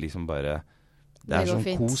 så det liksom bare Det er sånn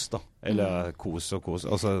fint. kos da, eller kos og kos.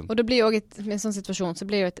 Altså, og det blir jo også, i en sånn situasjon, så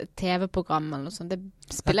blir jo et TV-program eller noe sånt.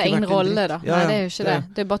 Det spiller ikke ingen vært en rolle da. dritt. Ja, Nei, ja, det er jo ikke det.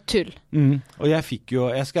 Det er bare tull. Og jeg fikk jo,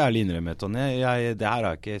 jeg skal ærlig innrømme, Tonje, det her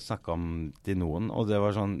har jeg ikke snakket om til noen, og det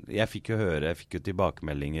var sånn, jeg fikk jo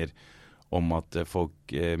tilbakemeldinger om at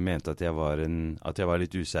folk mente at jeg var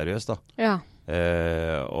litt useriøs da. Ja.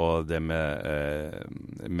 Og det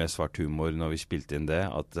med svart humor når vi spilte inn det,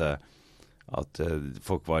 at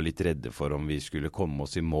folk var litt redde for om vi skulle komme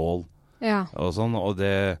oss i mål og sånn, og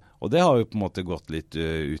det har jo på en måte gått litt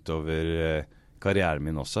utover karrieren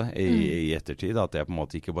min også i ettertid, at jeg på en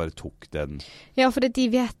måte ikke bare tok den. Ja, for de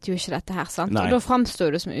vet jo ikke dette her, sant? Nei. Og da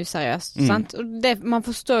fremstår det som useriøst, sant? Og man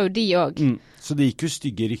forstår jo de også. Så det gikk jo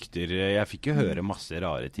stygge rykter. Jeg fikk jo høre masse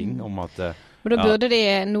rare ting om at men da burde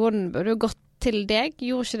noen burde jo gått til deg,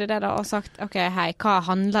 gjorde ikke det da, og sagt, ok, hei, hva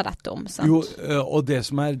handler dette om, sant? Jo, og det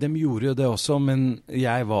som de gjorde jo det også, men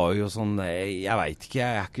jeg var jo sånn, jeg vet ikke,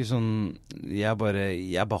 jeg er ikke sånn, jeg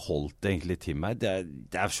bare holdt det egentlig til meg,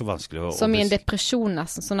 det er så vanskelig å... Som i en depresjon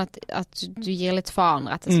nesten, sånn at du gir litt faen,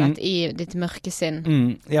 rett og slett, i ditt mørke sinn.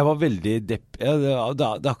 Jeg var veldig det er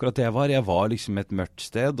akkurat det jeg var liksom et mørkt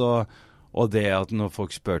sted, og det at når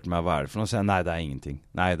folk spørte meg hva det for noe, så jeg, nei, det er ingenting.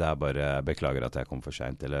 Nei, det er bare, jeg beklager at jeg kom for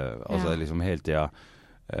sent. Eller, altså liksom hele tiden,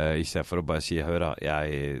 i stedet for å bare si, hør da,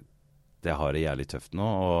 det har det jævlig tøft nå,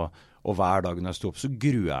 og hver dag når jeg står opp, så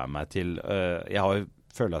gruer jeg meg til, jeg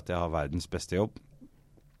føler at jeg har verdens beste jobb,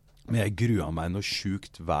 men jeg gruer meg noe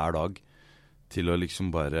sjukt hver dag til å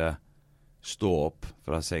liksom bare stå opp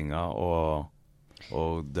fra senga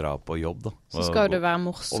og dra på jobb da. Så skal du være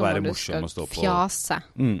morsom, og du skal fjase.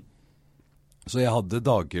 Så jeg hadde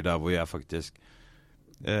dager der hvor jeg faktisk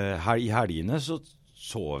i helgene så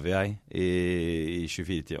sov jeg i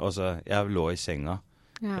 24 timer. Altså, jeg lå i senga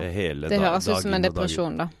hele dagen. Det høres ut som en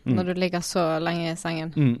depresjon da, når du ligger så lenge i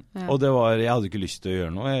sengen. Og jeg hadde ikke lyst til å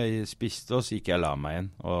gjøre noe. Jeg spiste, og så gikk jeg og la meg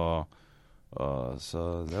igjen. Så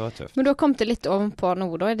det var tøft. Men du har kommet litt ovenpå nå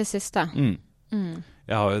da, i det siste?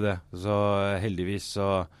 Jeg har jo det. Så heldigvis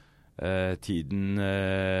så... tiden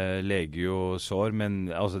leger jo sår, men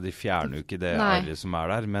altså de fjerner jo ikke det arret som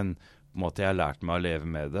der, men på en måte jeg har lært meg å leve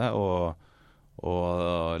med det,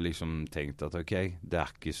 og liksom tenkt at ok, det er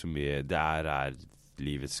ikke så mye, det er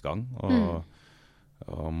livets gang, og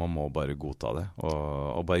man må bare godta det,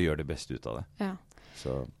 og bare gjøre det beste ut av det. Ja.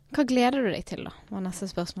 Så. Hva gleder du deg til da, var neste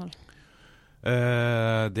spørsmål?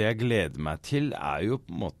 Det jeg gleder meg til jo på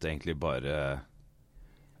en måte egentlig bare...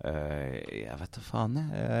 jeg vet da faen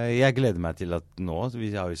jeg gleder meg til at nå vi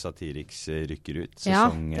har jo Satiriks rykker ut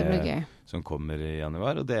sesong, det blir gøy som kommer i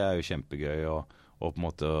januar, og det er jo kjempegøy og på en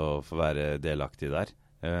måte å få være delaktig der,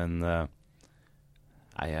 men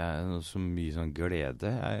jeg så mye sånn glede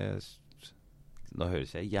da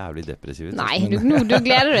høres jeg jævlig depressiv ut. Nei, du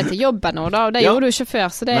gleder deg til jobben nå da, og det gjorde du ikke før,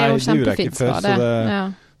 så det jo kjempefint før,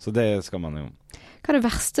 så det skal man jo. Hva det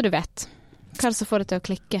verste du vet? Hva det som får det til å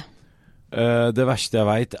klikke? Det verste jeg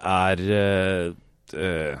vet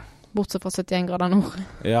bortsett fra 71 grader nord.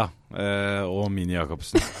 Ja, og Mini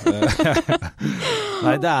Jakobsen.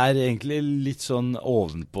 Nei, det egentlig litt sånn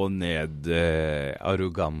ovenpå ned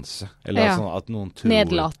arroganse. Eller sånn at noen tror...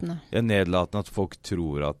 Nedlatende. Ja, nedlatende at folk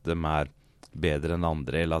tror at de bedre enn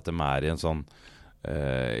andre, eller at de i en sånn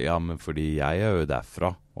ja, men fordi jeg jo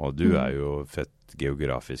derfra, og du jo født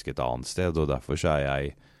geografisk et annet sted, og derfor så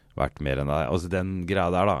jeg vært mer enn deg. Altså den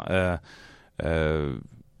greia der da.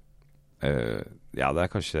 Ja,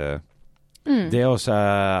 det kanskje... Det også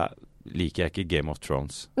liker jeg ikke Game of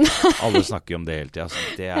Thrones. Alle snakker om det hele tiden. Altså,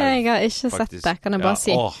 jeg har ikke sett det, kan jeg bare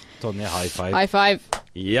si. Tonje, high five. High five.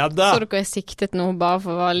 Ja da! Så dere siktet nå bare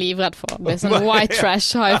for å være livredd for å bli sånn white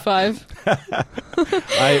trash high five.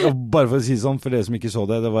 Nei, og bare for å si sånn, for dere som ikke så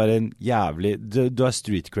det, det var en jævlig... Du har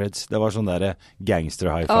street creds. Det var sånn der gangster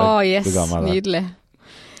high five. Yes, nydelig.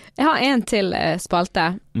 Jeg har en til spalte,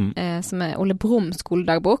 som Ole Brumm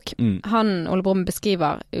skoledagbok. Ole Brumm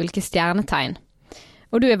beskriver ulike stjernetegn.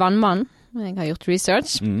 Og du vannmann, jeg har gjort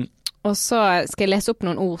research. Og så skal jeg lese opp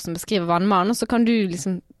noen ord som beskriver vannmann, og så kan du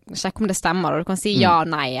liksom sjekke om det stemmer, og du kan si ja,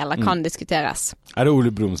 nei, eller kan diskuteres. Det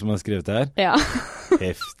Ole Brumm som har skrevet det her? Ja.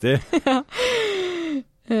 Heftig. Ja.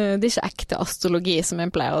 Det ikke ekte astrologi, som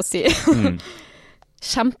jeg pleier å si.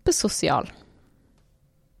 Kjempesosial.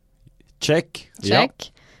 Check.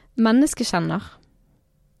 Check. Ja. Menneskekjenner.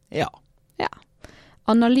 Ja.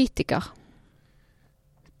 Analytiker.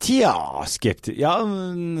 Tja, skeptisk. Ja,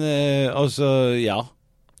 men altså, ja.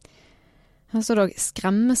 Han står dog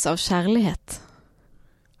skremmes av kjærlighet.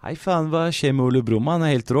 Hei faen, hva skjer med Ole Brumm? Han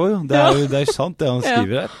helt rå jo. Det jo sant det han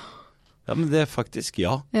skriver her. Ja, men det faktisk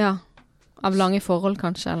ja. Ja. Av lange forhold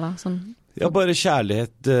kanskje, eller sånn Ja, bare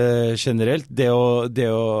kjærlighet generelt. Det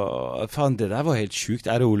faen, det der var helt sjukt.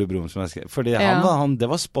 Det Ole Brumm som jeg skrev. Fordi det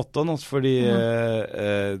var spot on også, fordi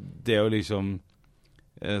det å liksom,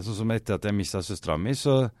 sånn som etter at jeg mistet søsteren min,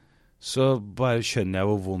 så bare skjønner jeg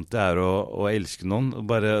hvor vondt det å elske noen.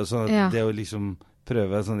 Bare sånn at det å liksom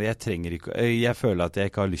prøve, sånn, jeg føler at jeg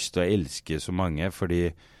ikke har lyst til å elske så mange,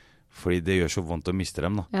 fordi det gjør så vondt å miste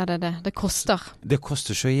dem, da. Ja, det er det. Det koster. Det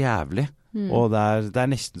koster så jævlig. Og det er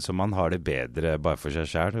nesten som man har det bedre bare for seg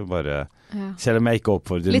selv, selv om jeg ikke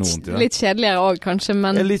oppfordrer noen til det. Litt kjedeligere også, kanskje,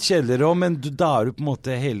 men... Litt kjedeligere også, men da er du på en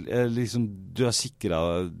måte liksom, du har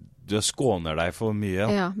sikret, du skåner deg for mye.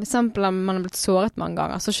 Ja, for eksempel om man har blitt såret mange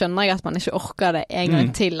ganger, så skjønner jeg at man ikke orker det en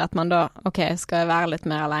gang til, at man da, skal jeg være litt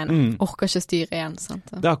mer alene. Orker ikke styre igjen,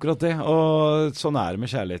 sant? Det er akkurat det, og sånn er det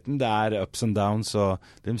med kjærligheten. Det er ups and downs,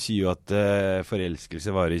 og de sier jo at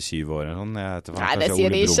forelskelse varer i 7 år. Sånn. Nei, det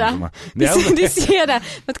sier de ikke. De sier det.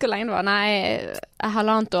 Vet du hvor lenge det var? Nei,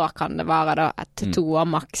 1,5 år kan det vare da, 1-2 år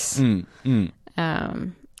maks.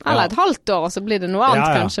 Eller et halvt år, og så blir det noe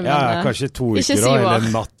annet, kanskje. Men, kanskje 2 uker eller en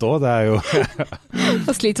natt også, det er jo...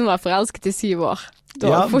 Det sliter med å være forelsket i 7 år.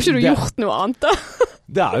 Da får ikke du gjort noe annet, da.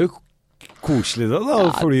 Det er jo koselig da, å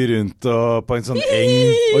fly rundt og på en sånn eng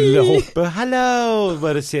og hoppe. Hello!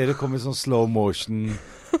 Bare ser det komme sånn slow motion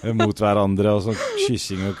mot hverandre, og sånn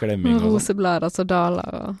kyssing og klemming. Og roseblader og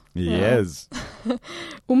daler. Yes!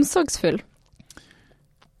 Omsorgsfull.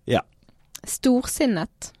 Ja.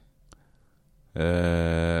 Storsinnet.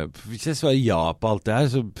 Hvis jeg svarer ja på alt det her,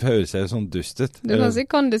 så høres jeg sånn dust ut. Du kan si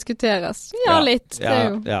kan diskuteres. Litt.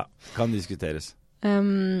 Ja, kan diskuteres.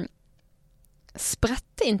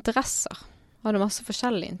 Spredte interesser. Har du masse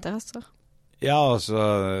forskjellige interesser? Ja, altså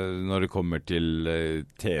når det kommer til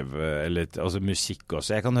TV, eller altså musikk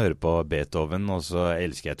også. Jeg kan høre på Beethoven, og så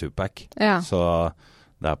elsker jeg Tupac. Så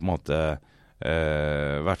det på en måte,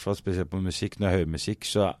 i hvert fall spesielt på musikk. Når jeg hører musikk,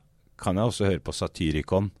 så kan jeg også høre på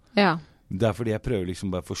Satyricon. Ja. Det fordi jeg prøver liksom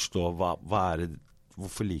bare å forstå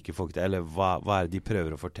hvorfor liker folk det, eller hva det de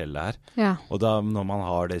prøver å fortelle her. Ja. Og da når man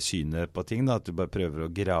har det synet på ting, da, at du bare prøver å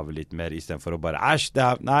grave litt mer, i stedet for å bare, æsj,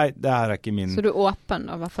 det her ikke min... Så du åpen,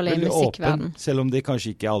 i hvert fall i musikkverden. Selv om det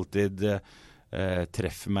kanskje ikke alltid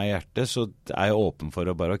treffer meg i hjertet, så jeg åpen for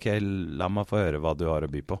å bare, la meg få høre hva du har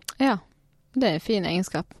å by på. Ja, det er en fin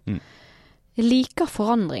egenskap. Jeg liker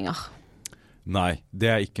forandringer. Nei,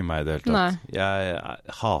 det ikke meg det hele tatt. Jeg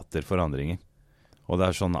hater forandringer. Og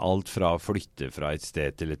det sånn alt fra å flytte fra et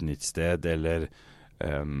sted til et nytt sted, eller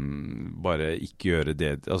bare ikke gjøre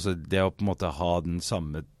det. Altså det å på en måte ha den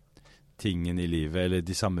samme tingen i livet, eller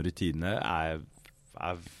de samme rutinene, er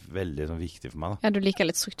veldig sånn, viktig for meg. Da. Ja, du liker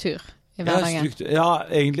litt struktur i hverdagen. Ja,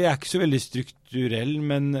 egentlig er jeg ikke så veldig strukturell,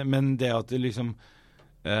 men det at det liksom,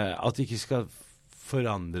 at det ikke skal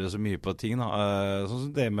forandre så mye på ting. Da. Sånn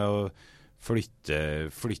som det med å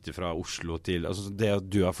flytte fra Oslo til, altså det at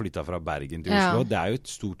du har flyttet fra Bergen til Oslo, det er jo et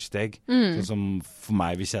stort steg. Sånn som for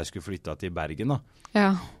meg, hvis jeg skulle flytte til Bergen da.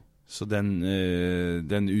 Ja. Så den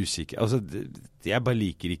usikker, altså jeg bare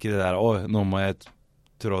liker ikke det der, nå må jeg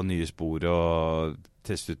trå nye spor og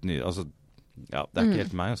teste ut nye, altså ja, det ikke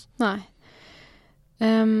helt meg. Altså. Nei.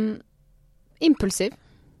 Impulsiv.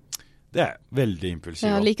 Det veldig impulsiv.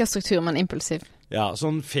 Ja, liker struktur, men impulsiv. Ja,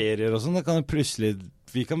 sånn ferier og sånn, da kan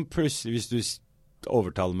vi kan plutselig, hvis du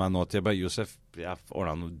overtaler meg nå til, bare Josef, jeg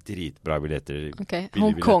ordnet noen dritbra billetter. Ok,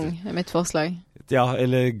 Hong Kong mitt forslag. Ja,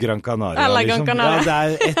 eller Gran Canaria. Eller liksom. Gran Canaria. Ja,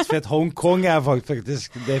 det ett fett. Hong Kong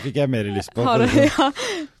faktisk, det fikk jeg mer lyst på. Har du, ja.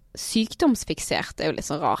 Sykdomsfiksert jo litt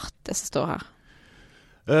sånn rart, det som står her.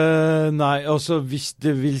 Nei, altså hvis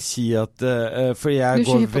det vil si at, for jeg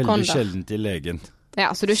går veldig sjelden til legen.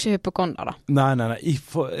 Ja, så du ikke hypokonder da? Nei.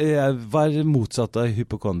 Hva det motsatt av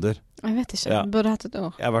hypokonder? Jeg vet ikke, burde hatt et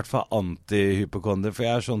ord. Jeg i hvert fall anti-hypokonder, for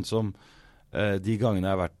jeg sånn som de gangene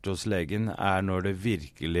jeg har vært hos legen, når det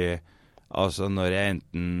virkelig, altså når jeg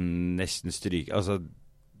enten nesten stryker, altså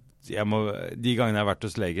de gangene jeg har vært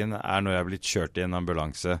hos legen, når jeg har blitt kjørt i en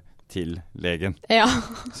ambulanse til legen. Ja.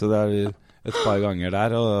 Så det et par ganger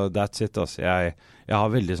der, og that's it, altså. Jeg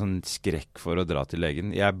har veldig sånn skrekk for å dra til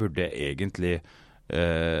legen. Jeg burde egentlig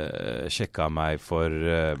sjekka meg for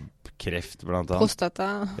kreft, blant annet. Prostata.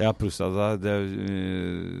 Ja, prostata.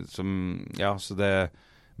 Så det...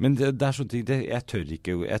 Men det sånne ting, jeg tør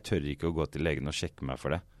ikke å gå til legen og sjekke meg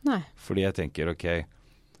for det. Nei. Fordi jeg tenker,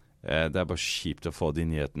 det bare kjipt å få de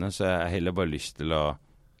nyhetene, så jeg har heller bare lyst til å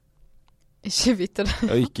ikke vite det.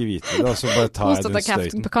 Ja, ikke vite det, så bare ta den støyten.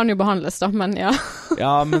 Prostatakreft kan jo behandles da, men ja.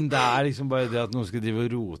 Ja, men det liksom bare det at noen skal drive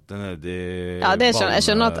og rote ned i ja, det jeg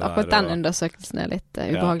skjønner at akkurat den undersøkelsen litt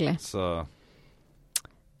ubehagelig. Ja, så...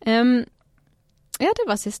 ja, det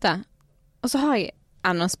var siste. Og så har jeg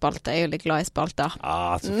enda en spalte, jeg er jo litt glad i spalter.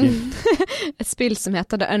 Så fint. Et spill som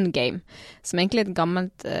heter The Ungame, som egentlig er et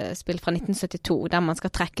gammelt spill fra 1972, der man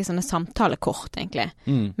skal trekke sånne samtalekort, egentlig,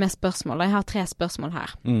 med spørsmål. Og jeg har 3 spørsmål her.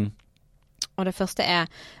 Og det første er,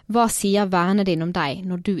 hva sier vennene dine om deg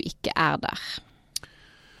når du ikke er der?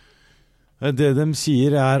 Det de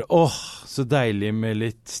sier er, så deilig med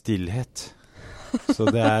litt stillhet. Så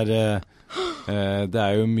det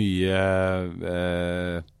er jo mye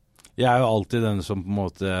jeg er jo alltid den som på en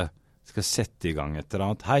måte skal sette i gang et eller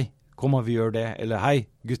annet. Hei, kom og vi gjør det. Eller hei,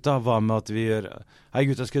 gutta, hva med at vi gjør... Hei,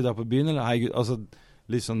 gutta, skal vi dra på byen? Eller hei, gutta... Altså,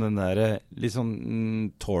 litt sånn den der... Litt sånn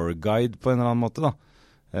tourguide på en eller annen måte, da.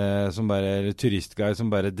 Som bare... Eller turistguide som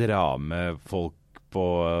bare drar med folk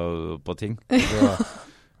på ting.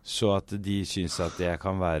 Så at de synes at jeg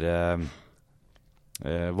kan være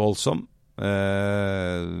voldsom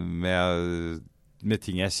med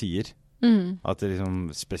ting jeg sier. At det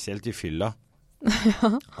liksom, spesielt i fylla,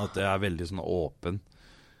 at det er veldig sånn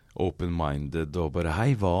open-minded, og bare,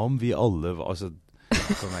 hei, hva om vi alle, altså,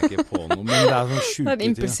 kommer jeg ikke på noe, men det er sånn sjuke ting. Det er en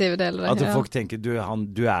impulsiv del av det. At folk tenker, du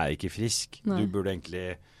er ikke frisk, du burde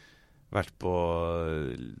egentlig vært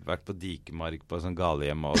på dikemark på sånn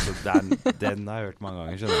galehjem, og så den har jeg hørt mange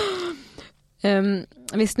ganger, skjønner du.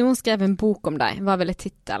 Hvis noen skrev en bok om deg, hva ville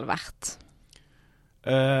titel vært?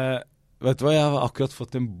 Vet du hva, jeg har akkurat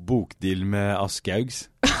fått en bokdeal med Aschaugs.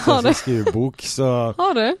 Så jeg skal skrive bok, så...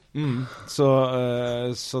 Har du?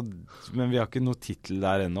 Men vi har ikke noe titel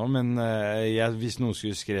der ennå, men hvis noen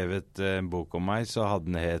skulle skrevet en bok om meg, så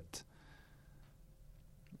hadde den het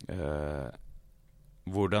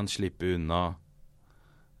Hvordan slippe unna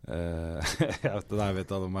jeg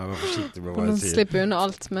vet at om jeg var forsiktig med hva jeg sier. Hvordan slippe unna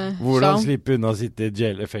alt med Hvordan slippe unna å sitte i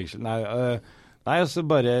jail, fengsel. Nei, altså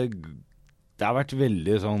bare... Det har vært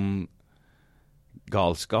veldig sånn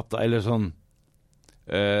galskap, da, eller sånn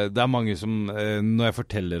det er mange som når jeg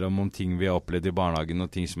forteller om ting vi har opplevd i barnehagen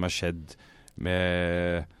og ting som har skjedd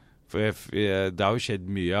med det har jo skjedd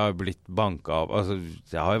mye, jeg har blitt banket av altså,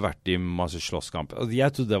 jeg har jo vært i masse slåsskamper og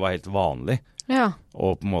jeg trodde det var helt vanlig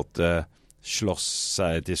å på en måte slåss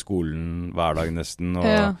seg til skolen hver dag nesten og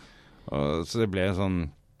så det ble en sånn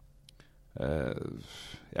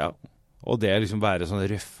og det liksom være sånn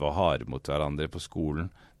røffe og harde mot hverandre på skolen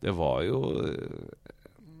det var jo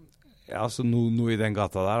altså noe i den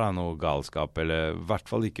gata der da, noe galskap, eller i hvert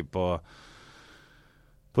fall ikke på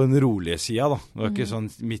den rolige siden da, det var ikke sånn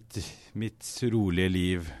mitt rolige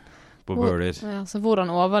liv på Bøler. Ja, så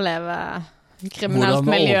hvordan overleve kriminelt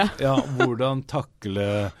miljø? Hvordan takle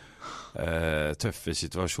tøffe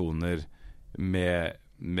situasjoner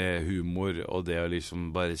med humor, og det å liksom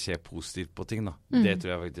bare se positivt på ting da, det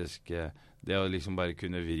tror jeg faktisk, det å liksom bare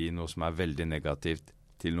kunne vri noe som er veldig negativt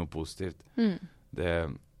til noe positivt.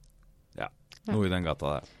 Det noe i den gata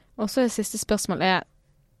der. Og så det siste spørsmål er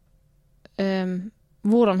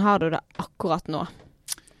hvordan har du det akkurat nå?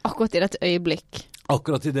 Akkurat i dette øyeblikk?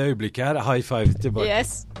 Akkurat i det øyeblikket her, high five tilbake.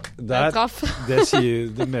 Yes, det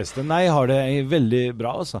sier det meste. Nei, jeg har det veldig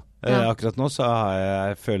bra altså. Akkurat nå så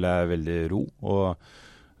føler jeg veldig ro, og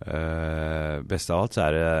best av alt så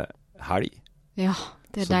er det helg. Ja.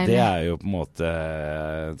 Det så deilig. Det er jo på en måte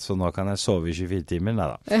så nå kan jeg sove i 24 timer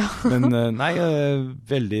neida. Men nei,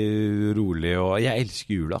 veldig rolig og jeg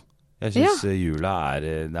elsker jula. Jeg synes jula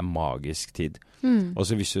det er magisk tid. Og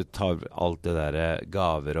så hvis du tar alt det der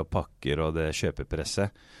gaver og pakker og det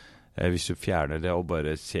kjøpepresset, hvis du fjerner det og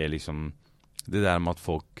bare ser liksom det der med at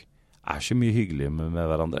folk er så mye hyggelige med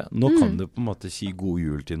hverandre. Nå kan du på en måte si god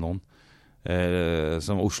jul til noen.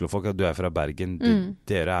 Som Oslo-folk, at du er fra Bergen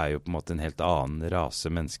dere er jo på en måte en helt annen rase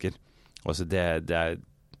mennesker altså dere er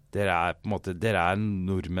på en måte dere er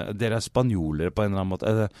nordmenn, dere er spanjoler på en eller annen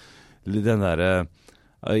måte den der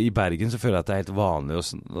i Bergen så føler jeg at det er helt vanlig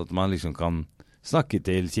at man liksom kan snakke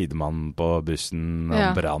til sidemannen på bussen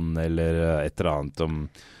om brann eller et eller annet om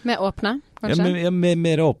mer åpne, kanskje?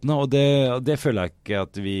 Mer åpne, og det føler jeg ikke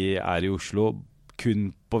at vi er i Oslo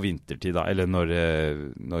kun på vintertid da, eller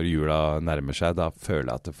når jula nærmer seg, da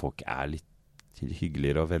føler jeg at folk er litt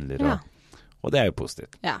hyggeligere og vennligere, og det er jo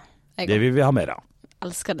positivt. Ja, det vil vi ha mer av.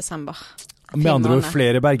 Elsker desember. Med andre ord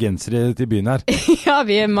flere bergensere til byen her. Ja,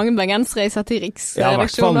 vi er mange bergensere i Satiriks redaksjon. Ja, i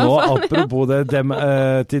hvert fall nå, apropos det,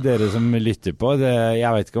 til dere som lytter på,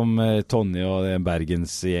 jeg vet ikke om Tonje og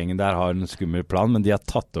Bergensgjengen der har en skummel plan, men de har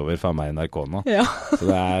tatt over fra meg i NRK nå. Ja. Så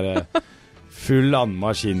det er... full annen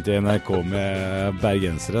maskin til NRK med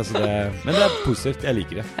bergensere, men det er positivt, jeg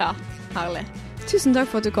liker det. Ja, herlig. Tusen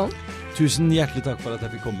takk for at du kom. Tusen hjertelig takk for at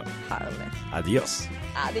jeg fikk komme. Herlig. Adios.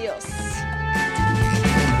 Adios.